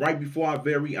crumbling right before our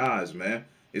very eyes, man.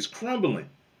 It's crumbling.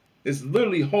 It's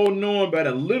literally holding on by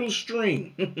a little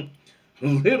string. A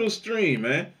little string,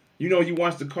 man. You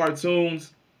watch the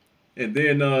cartoons, and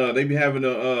then they be having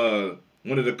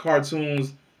one of the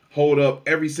cartoons hold up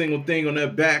every single thing on their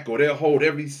back, or they'll hold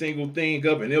every single thing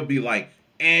up, and they'll be like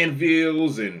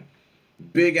anvils and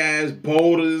big ass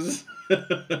boulders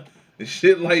and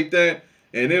shit like that,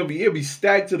 and it'll be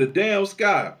stacked to the damn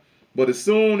sky. But as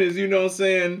soon as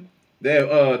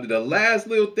that the last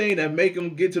little thing that make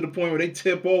them get to the point where they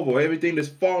tip over, everything that's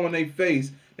falling in their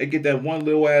face, they get that one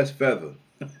little ass feather.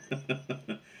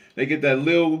 They get that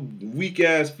little weak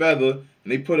ass feather,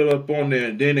 and they put it up on there,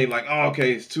 and then they like, oh,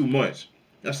 okay, it's too much.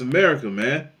 That's America,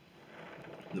 man.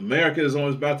 America is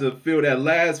always about to feel that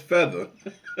last feather.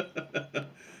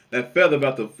 That feather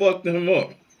about to fuck them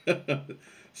up.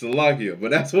 Salakia.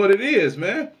 But that's what it is,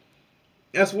 man.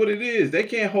 That's what it is. They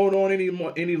can't hold on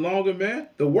any longer, man.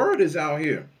 The word is out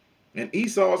here. And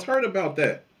Esau has heard about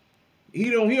that. He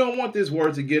don't want this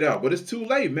word to get out, but it's too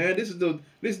late, man. This is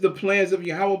the plans of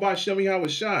Yahweh Ba'Shem Yahweh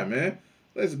Shai, man.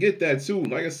 Let's get that too.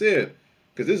 Like I said,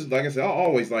 because this is, like I said, I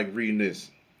always like reading this.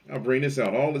 I bring this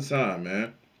out all the time,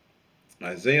 man.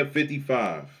 Isaiah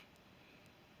 55.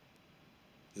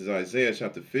 This is Isaiah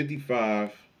chapter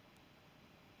 55.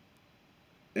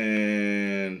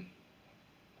 And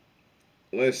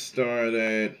let's start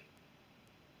at,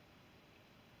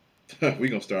 we're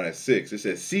going to start at 6. It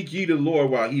says, seek ye the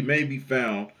Lord while he may be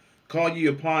found. Call ye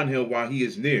upon him while he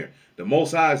is near. The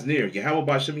Most High is near. Yahweh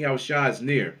Bashem Yahushua is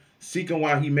near. Seek him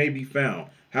while he may be found.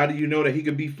 How do you know that he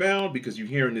could be found? Because you're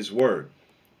hearing this word.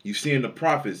 You're seeing the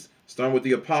prophets, starting with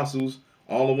the apostles,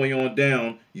 all the way on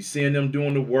down. You're seeing them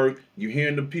doing the work. You're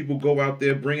hearing the people go out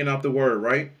there bringing out the word,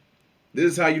 right?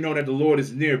 This is how you know that the Lord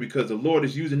is near, because the Lord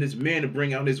is using this man to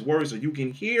bring out his word so you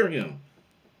can hear him.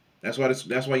 That's why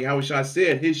Yahushua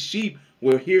said, his sheep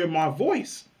will hear my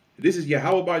voice. This is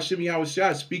Yahweh Bashem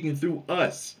Yahushua speaking through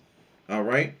us. All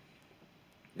right.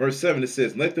 Verse 7, it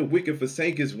says, let the wicked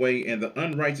forsake his way, and the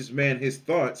unrighteous man his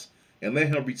thoughts, and let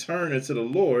him return unto the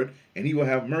Lord, and he will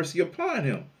have mercy upon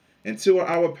him, until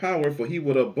our power, for he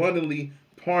will abundantly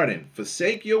pardon.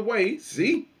 Forsake your way.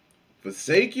 See?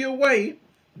 Forsake your way.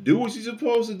 Do what you're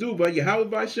supposed to do by Yahweh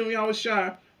Bashem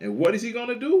Yahushua. And what is he going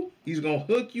to do? He's going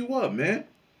to hook you up, man.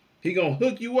 He's going to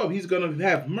hook you up. He's going to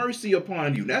have mercy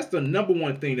upon you. That's the number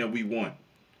one thing that we want.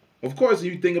 Of course,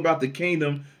 when you think about the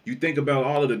kingdom, you think about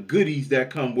all of the goodies that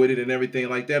come with it and everything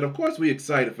like that. Of course, we're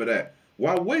excited for that.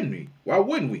 Why wouldn't we? Why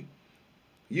wouldn't we?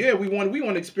 Yeah, we want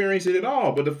to experience it at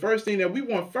all. But the first thing that we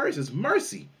want first is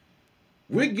mercy.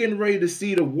 We're getting ready to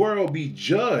see the world be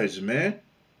judged, man.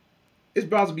 It's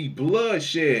about to be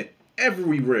bloodshed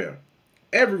everywhere.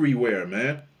 Everywhere,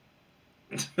 man.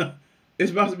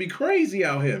 It's about to be crazy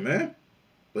out here, man.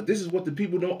 But this is what the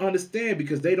people don't understand,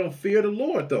 because they don't fear the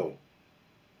Lord, though.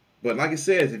 But like it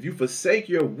says, if you forsake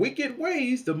your wicked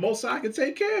ways, the Most High can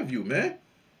take care of you, man.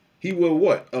 He will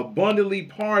what? Abundantly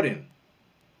pardon.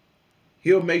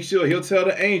 He'll make sure, he'll tell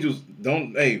the angels,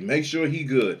 make sure he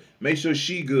good. Make sure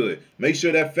she good. Make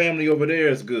sure that family over there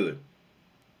is good.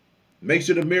 Make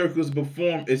sure the miracles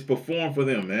is performed for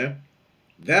them, man.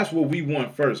 That's what we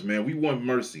want first, man. We want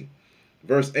mercy.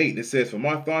 Verse 8, it says, for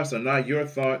my thoughts are not your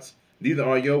thoughts, neither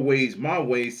are your ways my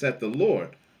ways, saith the Lord.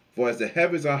 For as the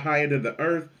heavens are higher than the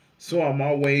earth, so are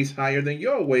my ways higher than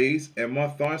your ways, and my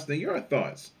thoughts than your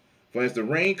thoughts. For as the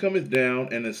rain cometh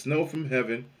down, and the snow from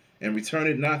heaven, and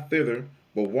returneth not thither,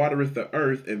 but watereth the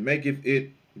earth, and maketh it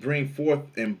bring forth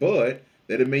and bud,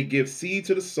 that it may give seed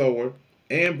to the sower,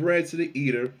 and bread to the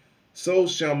eater, so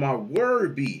shall my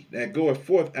word be that goeth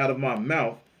forth out of my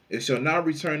mouth. It shall not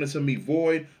return unto me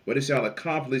void, but it shall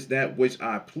accomplish that which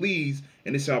I please,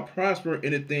 and it shall prosper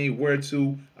in the thing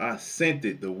whereto I sent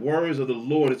it. The words of the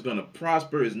Lord is going to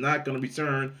prosper. It's not going to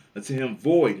return unto him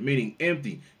void, meaning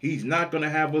empty. He's not going to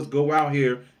have us go out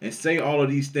here and say all of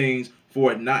these things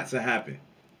for it not to happen.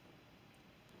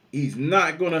 He's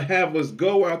not going to have us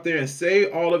go out there and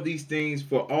say all of these things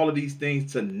for all of these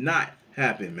things to not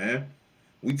happen, man.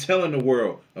 We telling the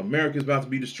world America's about to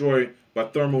be destroyed by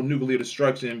thermonuclear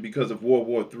destruction because of World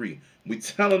War III. We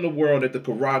telling the world that the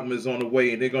charagma is on the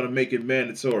way and they're going to make it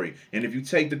mandatory. And if you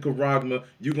take the charagma,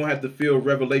 you're going to have to feel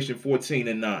Revelation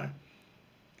 14:9.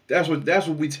 That's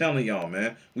what we telling y'all,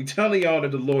 man. We telling y'all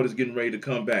that the Lord is getting ready to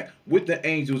come back with the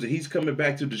angels, and he's coming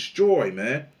back to destroy,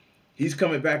 man. He's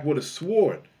coming back with a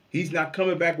sword. He's not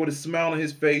coming back with a smile on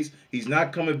his face. He's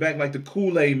not coming back like the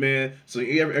Kool-Aid man, so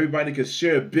everybody can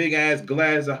share a big-ass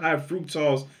glass of high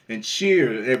fructose and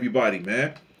cheer everybody,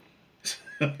 man.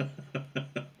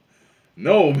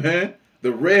 No, man.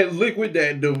 The red liquid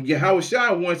that the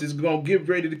Yahushua wants is going to get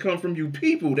ready to come from you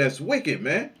people. That's wicked,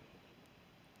 man.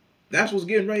 That's what's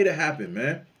getting ready to happen,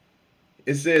 man.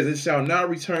 It says, it shall not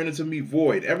return unto me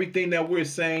void. Everything that we're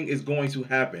saying is going to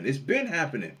happen. It's been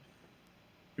happening.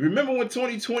 Remember when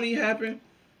 2020 happened?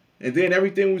 And then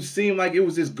everything would seem like it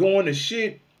was just going to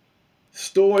shit.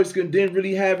 Stores didn't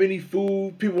really have any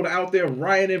food. People were out there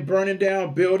rioting, burning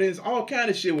down buildings. All kind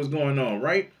of shit was going on,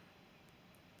 right?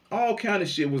 All kind of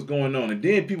shit was going on. And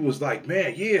then people was like,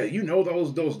 man, yeah, you know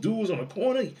those dudes on the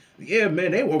corner? Yeah,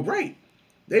 man, they were right.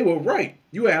 They were right.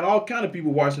 You had all kind of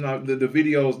people watching the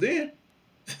videos then.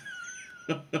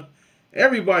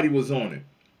 Everybody was on it.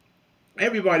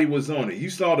 Everybody was on it. You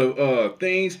saw the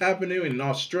things happening in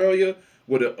Australia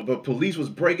where the police was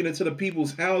breaking into the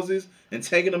people's houses and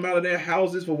taking them out of their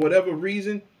houses for whatever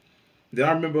reason. Then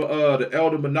I remember the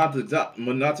elder Manasseh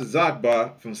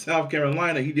Cubans from South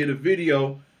Carolina. He did a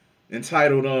video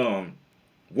entitled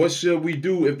 "What Should We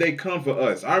Do If They Come For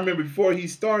Us?" I remember before he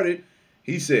started,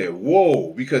 he said,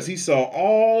 whoa, because he saw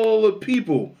all the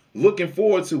people looking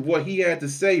forward to what he had to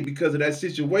say because of that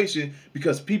situation,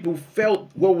 because people felt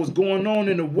what was going on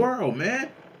in the world, man.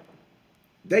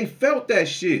 They felt that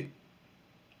shit.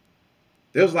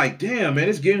 They was like, damn, man,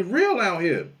 it's getting real out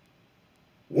here.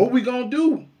 What we gonna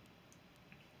do?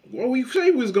 What we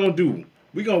say we was gonna do?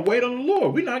 We gonna wait on the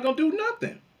Lord. We're not gonna do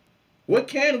nothing. What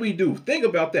can we do? Think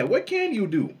about that. What can you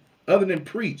do other than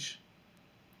preach?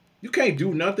 You can't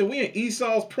do nothing. We in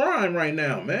Esau's prime right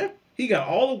now, man. He got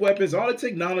all the weapons, all the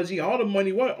technology, all the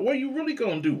money. What are you really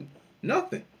going to do?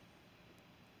 Nothing.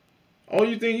 All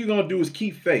you think you're going to do is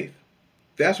keep faith.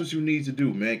 That's what you need to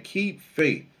do, man. Keep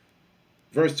faith.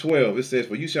 Verse 12, it says,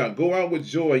 "For you shall go out with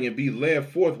joy and be led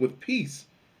forth with peace.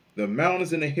 The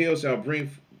mountains and the hills shall break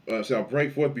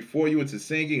forth before you into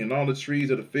singing, and all the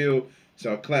trees of the field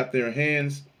shall clap their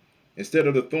hands. Instead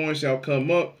of the thorn shall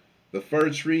come up the fir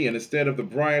tree, and instead of the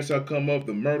briar shall come up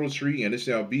the myrtle tree, and it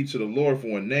shall be to the Lord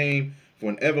for a name, for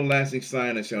an everlasting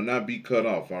sign, and shall not be cut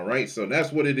off." All right, so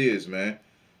that's what it is, man.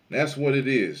 That's what it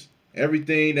is.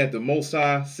 Everything that the Most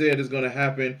High said is going to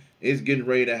happen is getting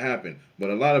ready to happen. But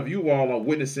a lot of you all are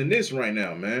witnessing this right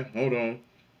now, man. Hold on.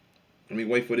 Let me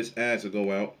wait for this ad to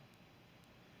go out.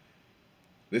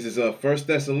 This is 1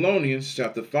 Thessalonians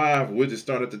chapter 5. We'll just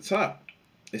start at the top.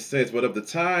 It says, "But of the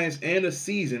times and the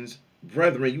seasons,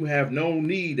 brethren, you have no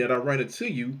need that I write unto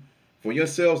you, for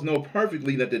yourselves know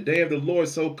perfectly that the day of the Lord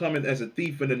so cometh as a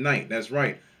thief in the night." That's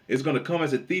right. It's going to come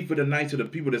as a thief in the night to the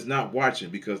people that's not watching.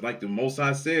 Because like the Most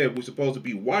High said, we're supposed to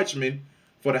be watchmen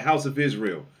for the house of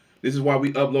Israel. This is why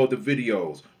we upload the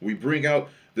videos. We bring out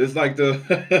this like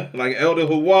the like Elder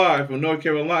Hawaii from North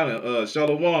Carolina,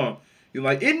 Shalom. You're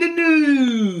like, in the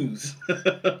news.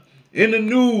 In the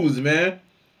news, man.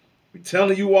 We're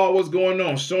telling you all what's going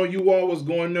on, showing you all what's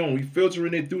going on. We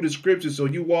filtering it through the scriptures so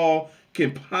you all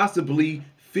can possibly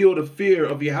feel the fear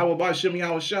of Yahweh B'Shem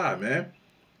Yahushua, man.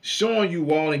 Showing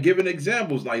you all and giving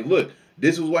examples like, look,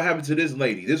 this is what happened to this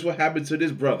lady. This is what happened to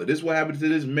this brother. This is what happened to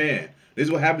this man. This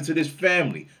is what happened to this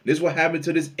family. This is what happened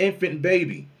to this infant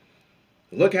baby.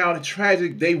 Look how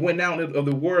tragic they went out of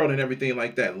the world and everything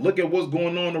like that. Look at what's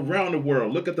going on around the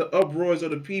world. Look at the uproars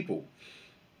of the people.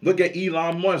 Look at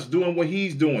Elon Musk doing what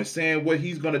he's doing, saying what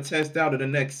he's going to test out in the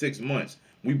next 6 months.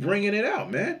 We bringing it out,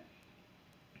 man.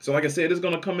 So like I said, it's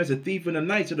going to come as a thief in the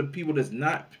night to the people that's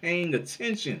not paying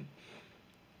attention.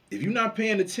 If you're not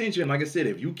paying attention, like I said,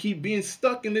 if you keep being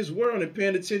stuck in this world and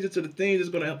paying attention to the things that's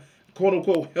going to, quote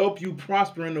unquote, help you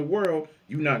prosper in the world,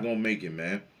 you're not going to make it,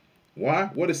 man. Why?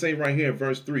 What does it say right here in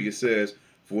verse 3? It says,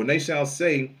 "For when they shall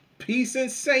say peace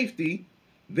and safety,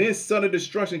 then sudden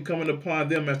destruction coming upon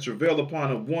them as travail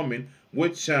upon a woman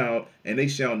with child, and they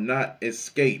shall not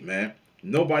escape," man.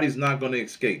 Nobody's not going to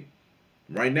escape.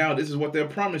 Right now, this is what they're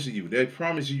promising you. They're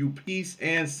promising you peace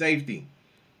and safety.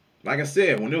 Like I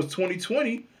said, when it was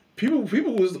 2020,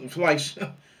 people was like,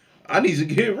 I need to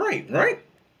get right?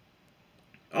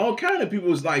 All kind of people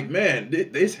was like, man,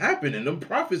 this happened, and them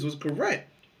prophets was correct.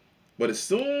 But as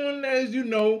soon as, you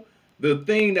know, the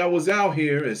thing that was out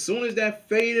here, as soon as that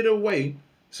faded away,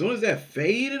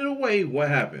 what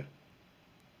happened?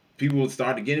 People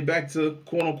started getting back to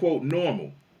quote unquote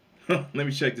normal. Let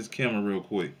me check this camera real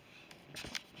quick.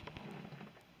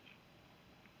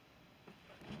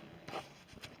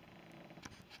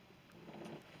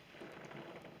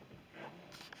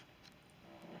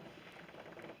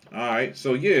 All right,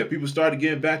 so yeah, people started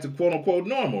getting back to quote unquote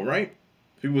normal, right?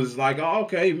 People was like, oh,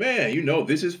 okay, man, you know,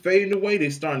 this is fading away. They're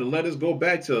starting to let us go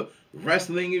back to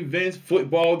wrestling events,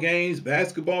 football games,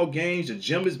 basketball games. The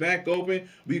gym is back open.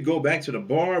 We can go back to the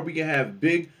bar. We can have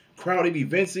big crowded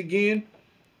events again.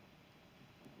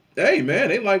 Hey, man,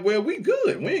 they like, well, we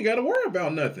good. We ain't got to worry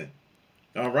about nothing.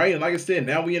 All right, and like I said,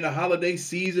 now we in the holiday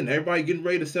season. Everybody getting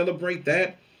ready to celebrate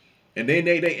that. And then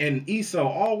and Esau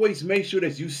always make sure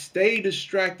that you stay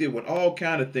distracted with all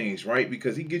kind of things, right?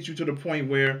 Because he gets you to the point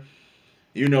where,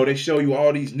 you know, they show you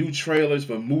all these new trailers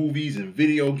for movies and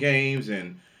video games,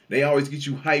 and they always get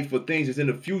you hyped for things that's in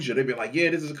the future. They be like, yeah,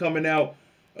 this is coming out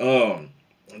June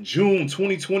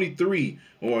 2023,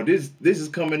 or this is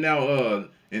coming out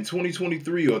in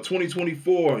 2023 or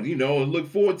 2024, you know, and look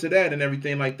forward to that and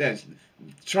everything like that.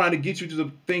 Trying to get you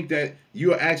to think that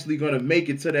you're actually going to make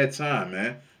it to that time,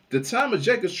 man. The time of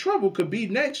Jacob's trouble could be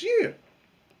next year,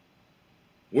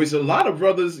 which a lot of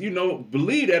brothers, you know,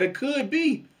 believe that it could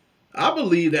be. I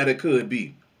believe that it could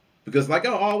be. Because like I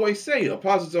always say,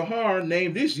 Apostle Tahar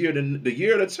named this year the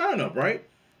year of the turn up, right?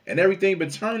 And everything been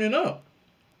turning up.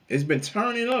 It's been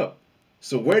turning up.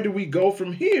 So where do we go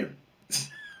from here?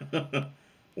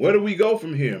 Where do we go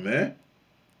from here, man?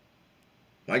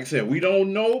 Like I said, we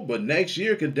don't know, but next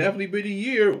year could definitely be the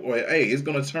year where, hey, it's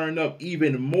going to turn up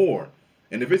even more.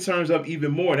 And if it turns up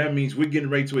even more, that means we're getting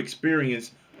ready to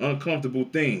experience uncomfortable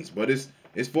things. But it's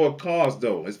for a cause,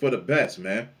 though. It's for the best,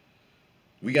 man.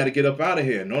 We got to get up out of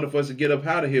here. In order for us to get up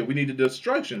out of here, we need the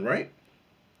destruction, right?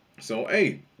 So,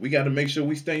 hey, we got to make sure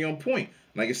we stay on point.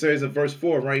 Like it says in verse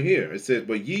 4 right here. It says,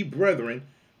 "But ye, brethren,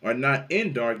 are not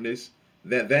in darkness,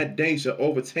 that day shall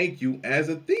overtake you as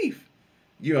a thief.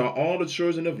 You are all the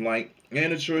children of light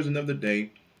and the children of the day.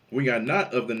 We are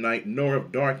not of the night nor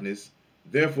of darkness.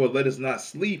 Therefore let us not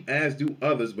sleep as do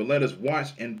others, but let us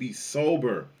watch and be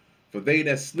sober. For they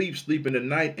that sleep, sleep in the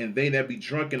night, and they that be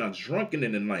drunken are drunken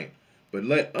in the night. But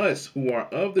let us who are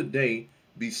of the day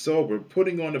be sober,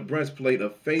 putting on the breastplate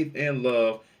of faith and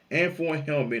love, and for a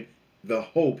helmet the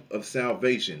hope of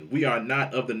salvation. We are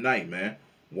not of the night, man.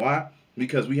 Why?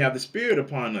 Because we have the Spirit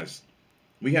upon us.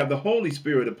 We have the Holy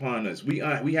Spirit upon us. We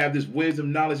have this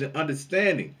wisdom, knowledge, and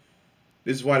understanding.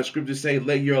 This is why the scriptures say,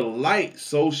 let your light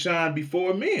so shine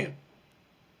before men.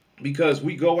 Because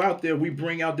we go out there, we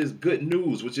bring out this good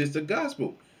news, which is the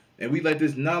gospel. And we let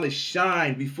this knowledge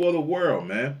shine before the world,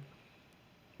 man.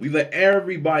 We let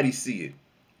everybody see it.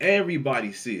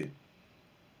 Everybody see it.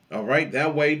 All right?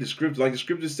 That way, the scriptures, like the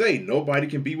scriptures say, nobody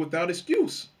can be without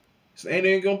excuse. And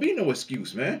there ain't going to be no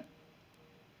excuse, man.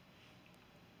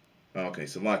 Okay,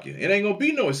 Salakia. It ain't going to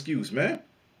be no excuse, man.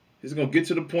 It's going to get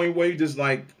to the point where you just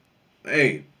like,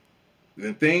 hey,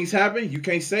 when things happen, you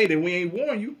can't say that we ain't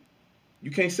warn you.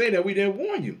 You can't say that we didn't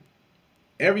warn you.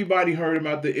 Everybody heard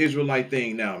about the Israelite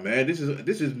thing now, man. This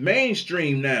is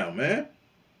mainstream now, man.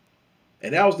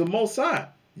 And that was the Most High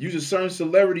using certain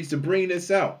celebrities to bring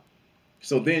this out.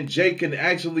 So then Jake can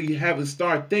actually have to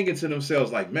start thinking to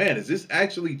themselves like, man, is this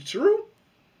actually true?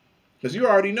 Because you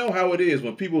already know how it is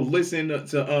when people listen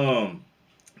to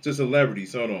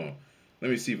celebrities. Hold on.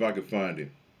 Let me see if I can find it.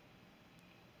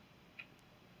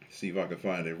 See if I can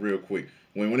find it real quick.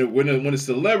 When a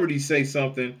celebrity say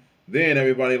something, then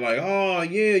everybody like, oh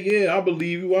yeah, I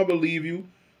believe you.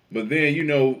 But then, you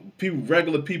know,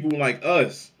 regular people like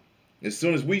us, as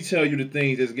soon as we tell you the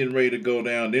things that's getting ready to go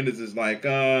down, then it's just like,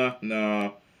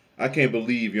 nah, I can't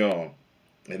believe y'all.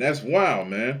 And that's wild,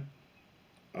 man.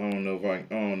 I don't know if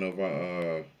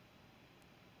I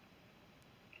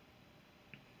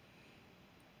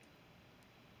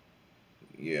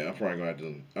yeah, I'm probably gonna have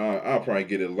to. I'll probably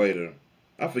get it later.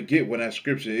 I forget what that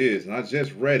scripture is, and I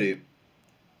just read it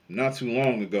not too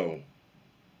long ago.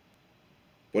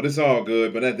 But it's all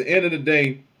good. But at the end of the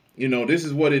day, you know, this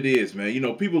is what it is, man. You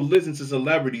know, people listen to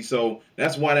celebrities, so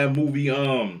that's why that movie,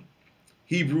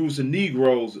 Hebrews and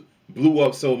Negroes, blew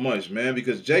up so much, man.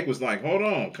 Because Jake was like, hold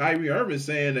on, Kyrie Irving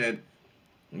saying that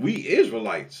we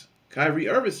Israelites. Kyrie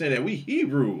Irving saying that we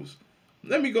Hebrews.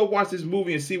 Let me go watch this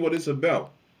movie and see what it's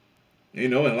about. You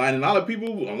know, and like a lot of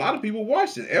people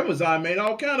watched it. Amazon made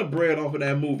all kind of bread off of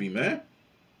that movie, man.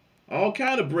 All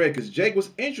kind of bread, because Jake was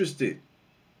interested.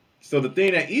 So the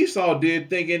thing that Esau did,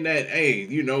 thinking that, hey,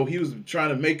 you know, he was trying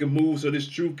to make a move so this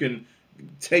truth can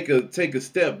take a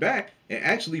step back, and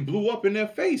actually blew up in their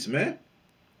face, man.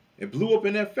 It blew up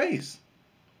in their face.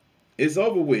 It's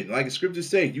over with. Like the scriptures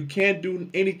say, you can't do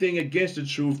anything against the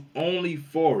truth, only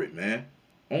for it, man.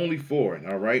 Only for it,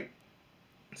 all right?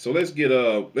 So let's get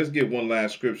one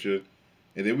last scripture,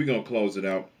 and then we're gonna close it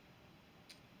out.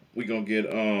 We're gonna get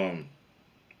hold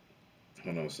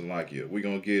on, Salakia. We're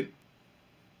gonna get,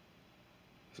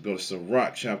 let's go to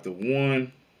Sirach chapter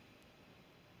 1.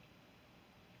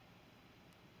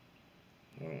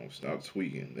 Hold on, stop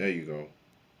tweaking. There you go.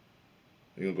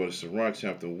 We're gonna go to Sirach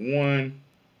chapter 1,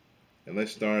 and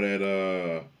let's start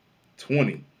at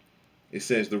 20. It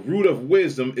says, the root of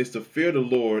wisdom is to fear the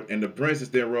Lord, and the branches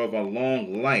thereof are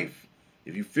long life.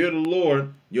 If you fear the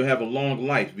Lord, you'll have a long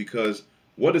life, because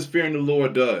what does fearing the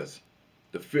Lord does?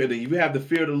 If you have the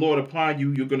fear of the Lord upon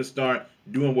you, you're going to start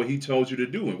doing what he told you to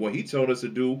do. And what he told us to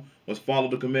do was follow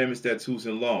the commandments, statutes,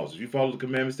 and laws. If you follow the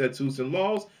commandments, statutes, and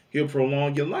laws, he'll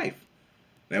prolong your life.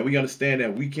 Now, we understand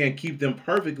that we can't keep them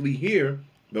perfectly here,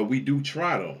 but we do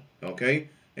try though, okay?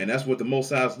 And that's what the Most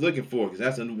High is looking for, because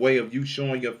that's a way of you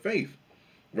showing your faith.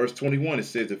 Verse 21, it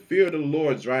says, the fear of the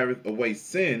Lord driveth away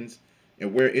sins,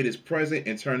 and where it is present,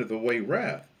 and turneth away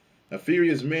wrath. A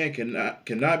furious man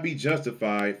cannot be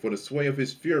justified, for the sway of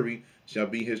his fury shall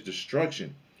be his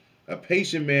destruction. A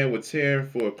patient man will tear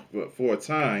for a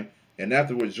time, and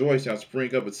afterward joy shall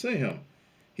spring up unto him.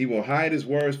 He will hide his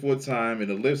words for a time, and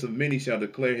the lips of many shall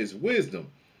declare his wisdom.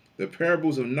 The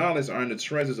parables of knowledge are in the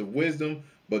treasures of wisdom,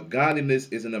 but godliness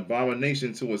is an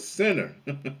abomination to a sinner.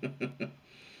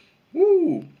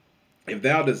 Woo! If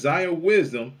thou desire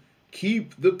wisdom,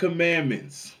 keep the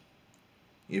commandments.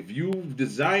 If you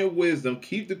desire wisdom,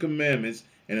 keep the commandments,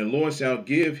 and the Lord shall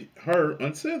give her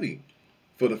unto thee.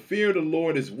 For the fear of the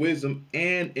Lord is wisdom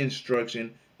and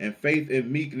instruction, and faith and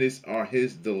meekness are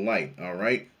his delight. All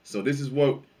right? So this is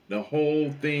what the whole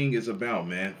thing is about,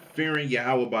 man. Fearing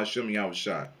Yahweh B'Shem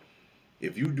Yahushua.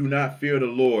 If you do not fear the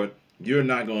Lord, you're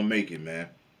not going to make it, man.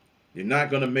 You're not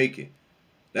going to make it.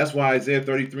 That's why Isaiah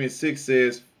 33:6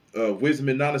 says, wisdom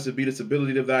and knowledge will be the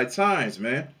stability of thy times,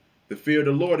 man. The fear of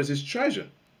the Lord is his treasure.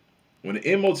 When the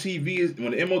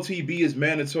MOTB is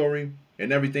mandatory,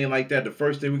 and everything like that, the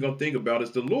first thing we're going to think about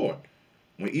is the Lord.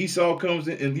 When Esau comes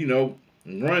in and,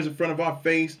 and runs in front of our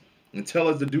face and tell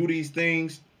us to do these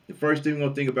things, the first thing we're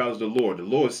going to think about is the Lord. The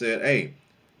Lord said, hey,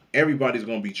 everybody's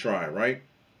going to be tried, right?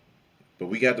 But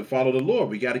we got to follow the Lord.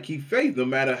 We got to keep faith no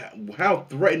matter how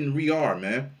threatened we are,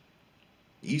 man.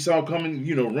 Esau coming,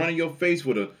 running your face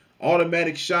with an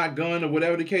automatic shotgun or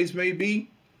whatever the case may be.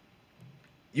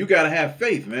 You got to have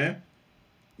faith, man.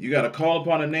 You got to call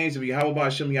upon the names of Yahweh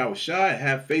Ba'ashem Yahweh Shai and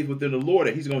have faith within the Lord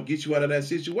that he's going to get you out of that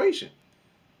situation.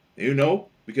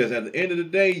 Because at the end of the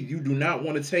day, you do not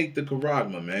want to take the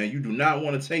charagma, man. You do not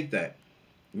want to take that.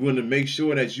 You want to make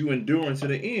sure that you endure unto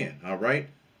the end, all right?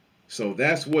 So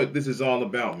that's what this is all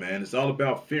about, man. It's all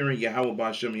about fearing Yahweh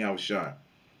Ba'ashem Yahweh Shai.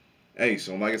 Hey,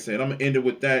 so like I said, I'm going to end it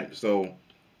with that. So,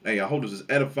 hey, I hope this is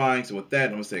edifying. So with that,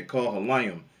 I'm going to say, call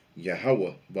Halayim,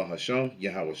 Yahweh Ba'ashem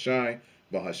Yahweh Shai,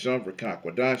 Ba'ashem Ricans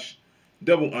Quadash.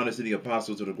 Double honors to the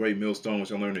apostles of the great millstone,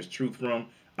 which I learned this truth from.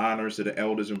 Honors to the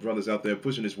elders and brothers out there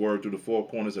pushing this word through the four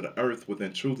corners of the earth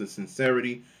within truth and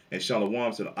sincerity. And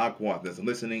shalom to the Akwat that's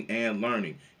listening and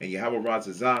learning. And Yahweh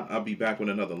Razazah, I'll be back with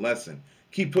another lesson.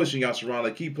 Keep pushing,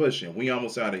 Yasharala. Keep pushing. We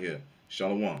almost out of here.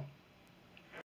 Shalom.